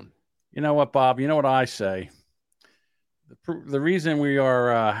my phone." You know what, Bob? You know what I say? The reason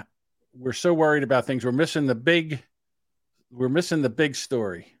we're so worried about things, we're missing the big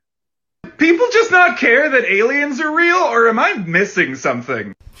story. People just not care that aliens are real, or am I missing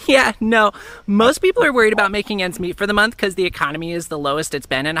something? Yeah, no. Most people are worried about making ends meet for the month because the economy is the lowest it's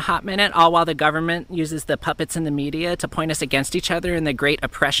been in a hot minute, all while the government uses the puppets in the media to point us against each other in the great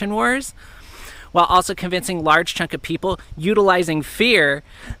oppression wars, while also convincing large chunk of people utilizing fear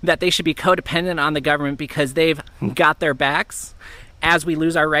that they should be codependent on the government because they've got their backs as we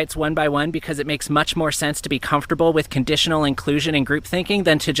lose our rights one by one, because it makes much more sense to be comfortable with conditional inclusion and group thinking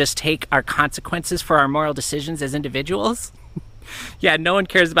than to just take our consequences for our moral decisions as individuals. Yeah, no one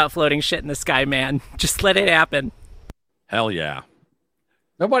cares about floating shit in the sky, man. Just let it happen. Hell yeah.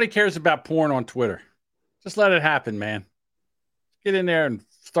 Nobody cares about porn on Twitter. Just let it happen, man. Get in there and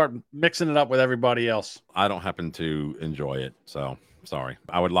start mixing it up with everybody else. I don't happen to enjoy it, so sorry.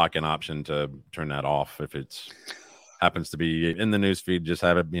 I would like an option to turn that off if it's happens to be in the news feed. Just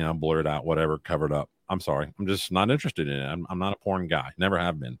have it, blurred out, whatever, covered up. I'm sorry. I'm just not interested in it. I'm not a porn guy. Never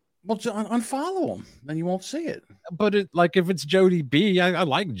have been. Well, unfollow him, then you won't see it. But if it's Jody B, I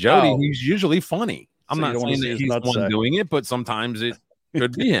like Jody. Oh. He's usually funny. I'm not saying that he's the one doing it, but sometimes it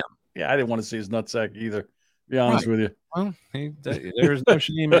could be him. Yeah, I didn't want to see his nutsack either. Be honest with you. Well, there's no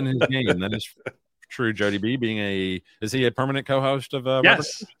shame in his name. That is true. Jody B being is he a permanent co-host of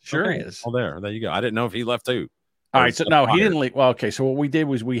Yes, sure okay. he is. Oh, there you go. I didn't know if he left too. All right, so no, he didn't leave. Well, okay, so what we did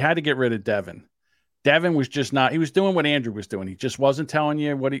was we had to get rid of Devin. Devin was just not. He was doing what Andrew was doing. He just wasn't telling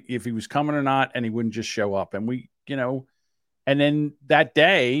you if he was coming or not, and he wouldn't just show up. And we, and then that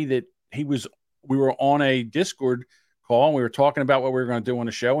day that we were on a Discord call and we were talking about what we were going to do on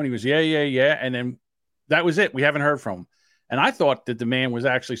the show, and he was yeah, and then that was it. We haven't heard from him, and I thought that the man was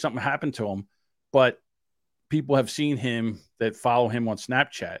actually something happened to him, but people have seen him that follow him on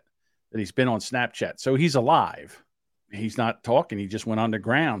Snapchat. That he's been on Snapchat. So he's alive. He's not talking. He just went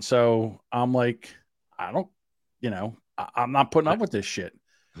underground. So I'm like, I'm not putting up with this shit.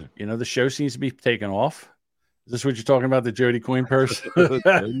 The show seems to be taking off. Is this what you're talking about? The Jody coin purse?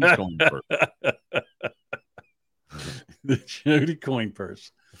 The Jody coin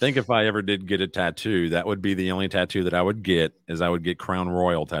purse. I think if I ever did get a tattoo, that would be the only tattoo that I would get is I would get Crown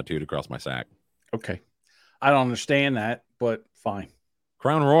Royal tattooed across my sack. Okay. I don't understand that, but fine.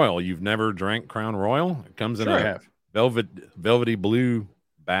 Crown Royal. You've never drank Crown Royal? It comes in a velvety blue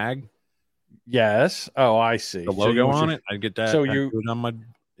bag. Yes. Oh, I see. The logo on it. I'd get that. So on my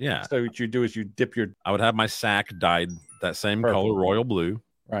So what you do is you dip your. I would have my sack dyed that same color, royal blue,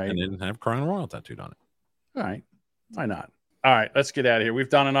 right, and then have Crown Royal tattooed on it. All right. Why not? All right. Let's get out of here. We've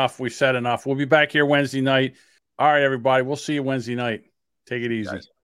done enough. We've said enough. We'll be back here Wednesday night. All right, everybody. We'll see you Wednesday night. Take it easy. Guys.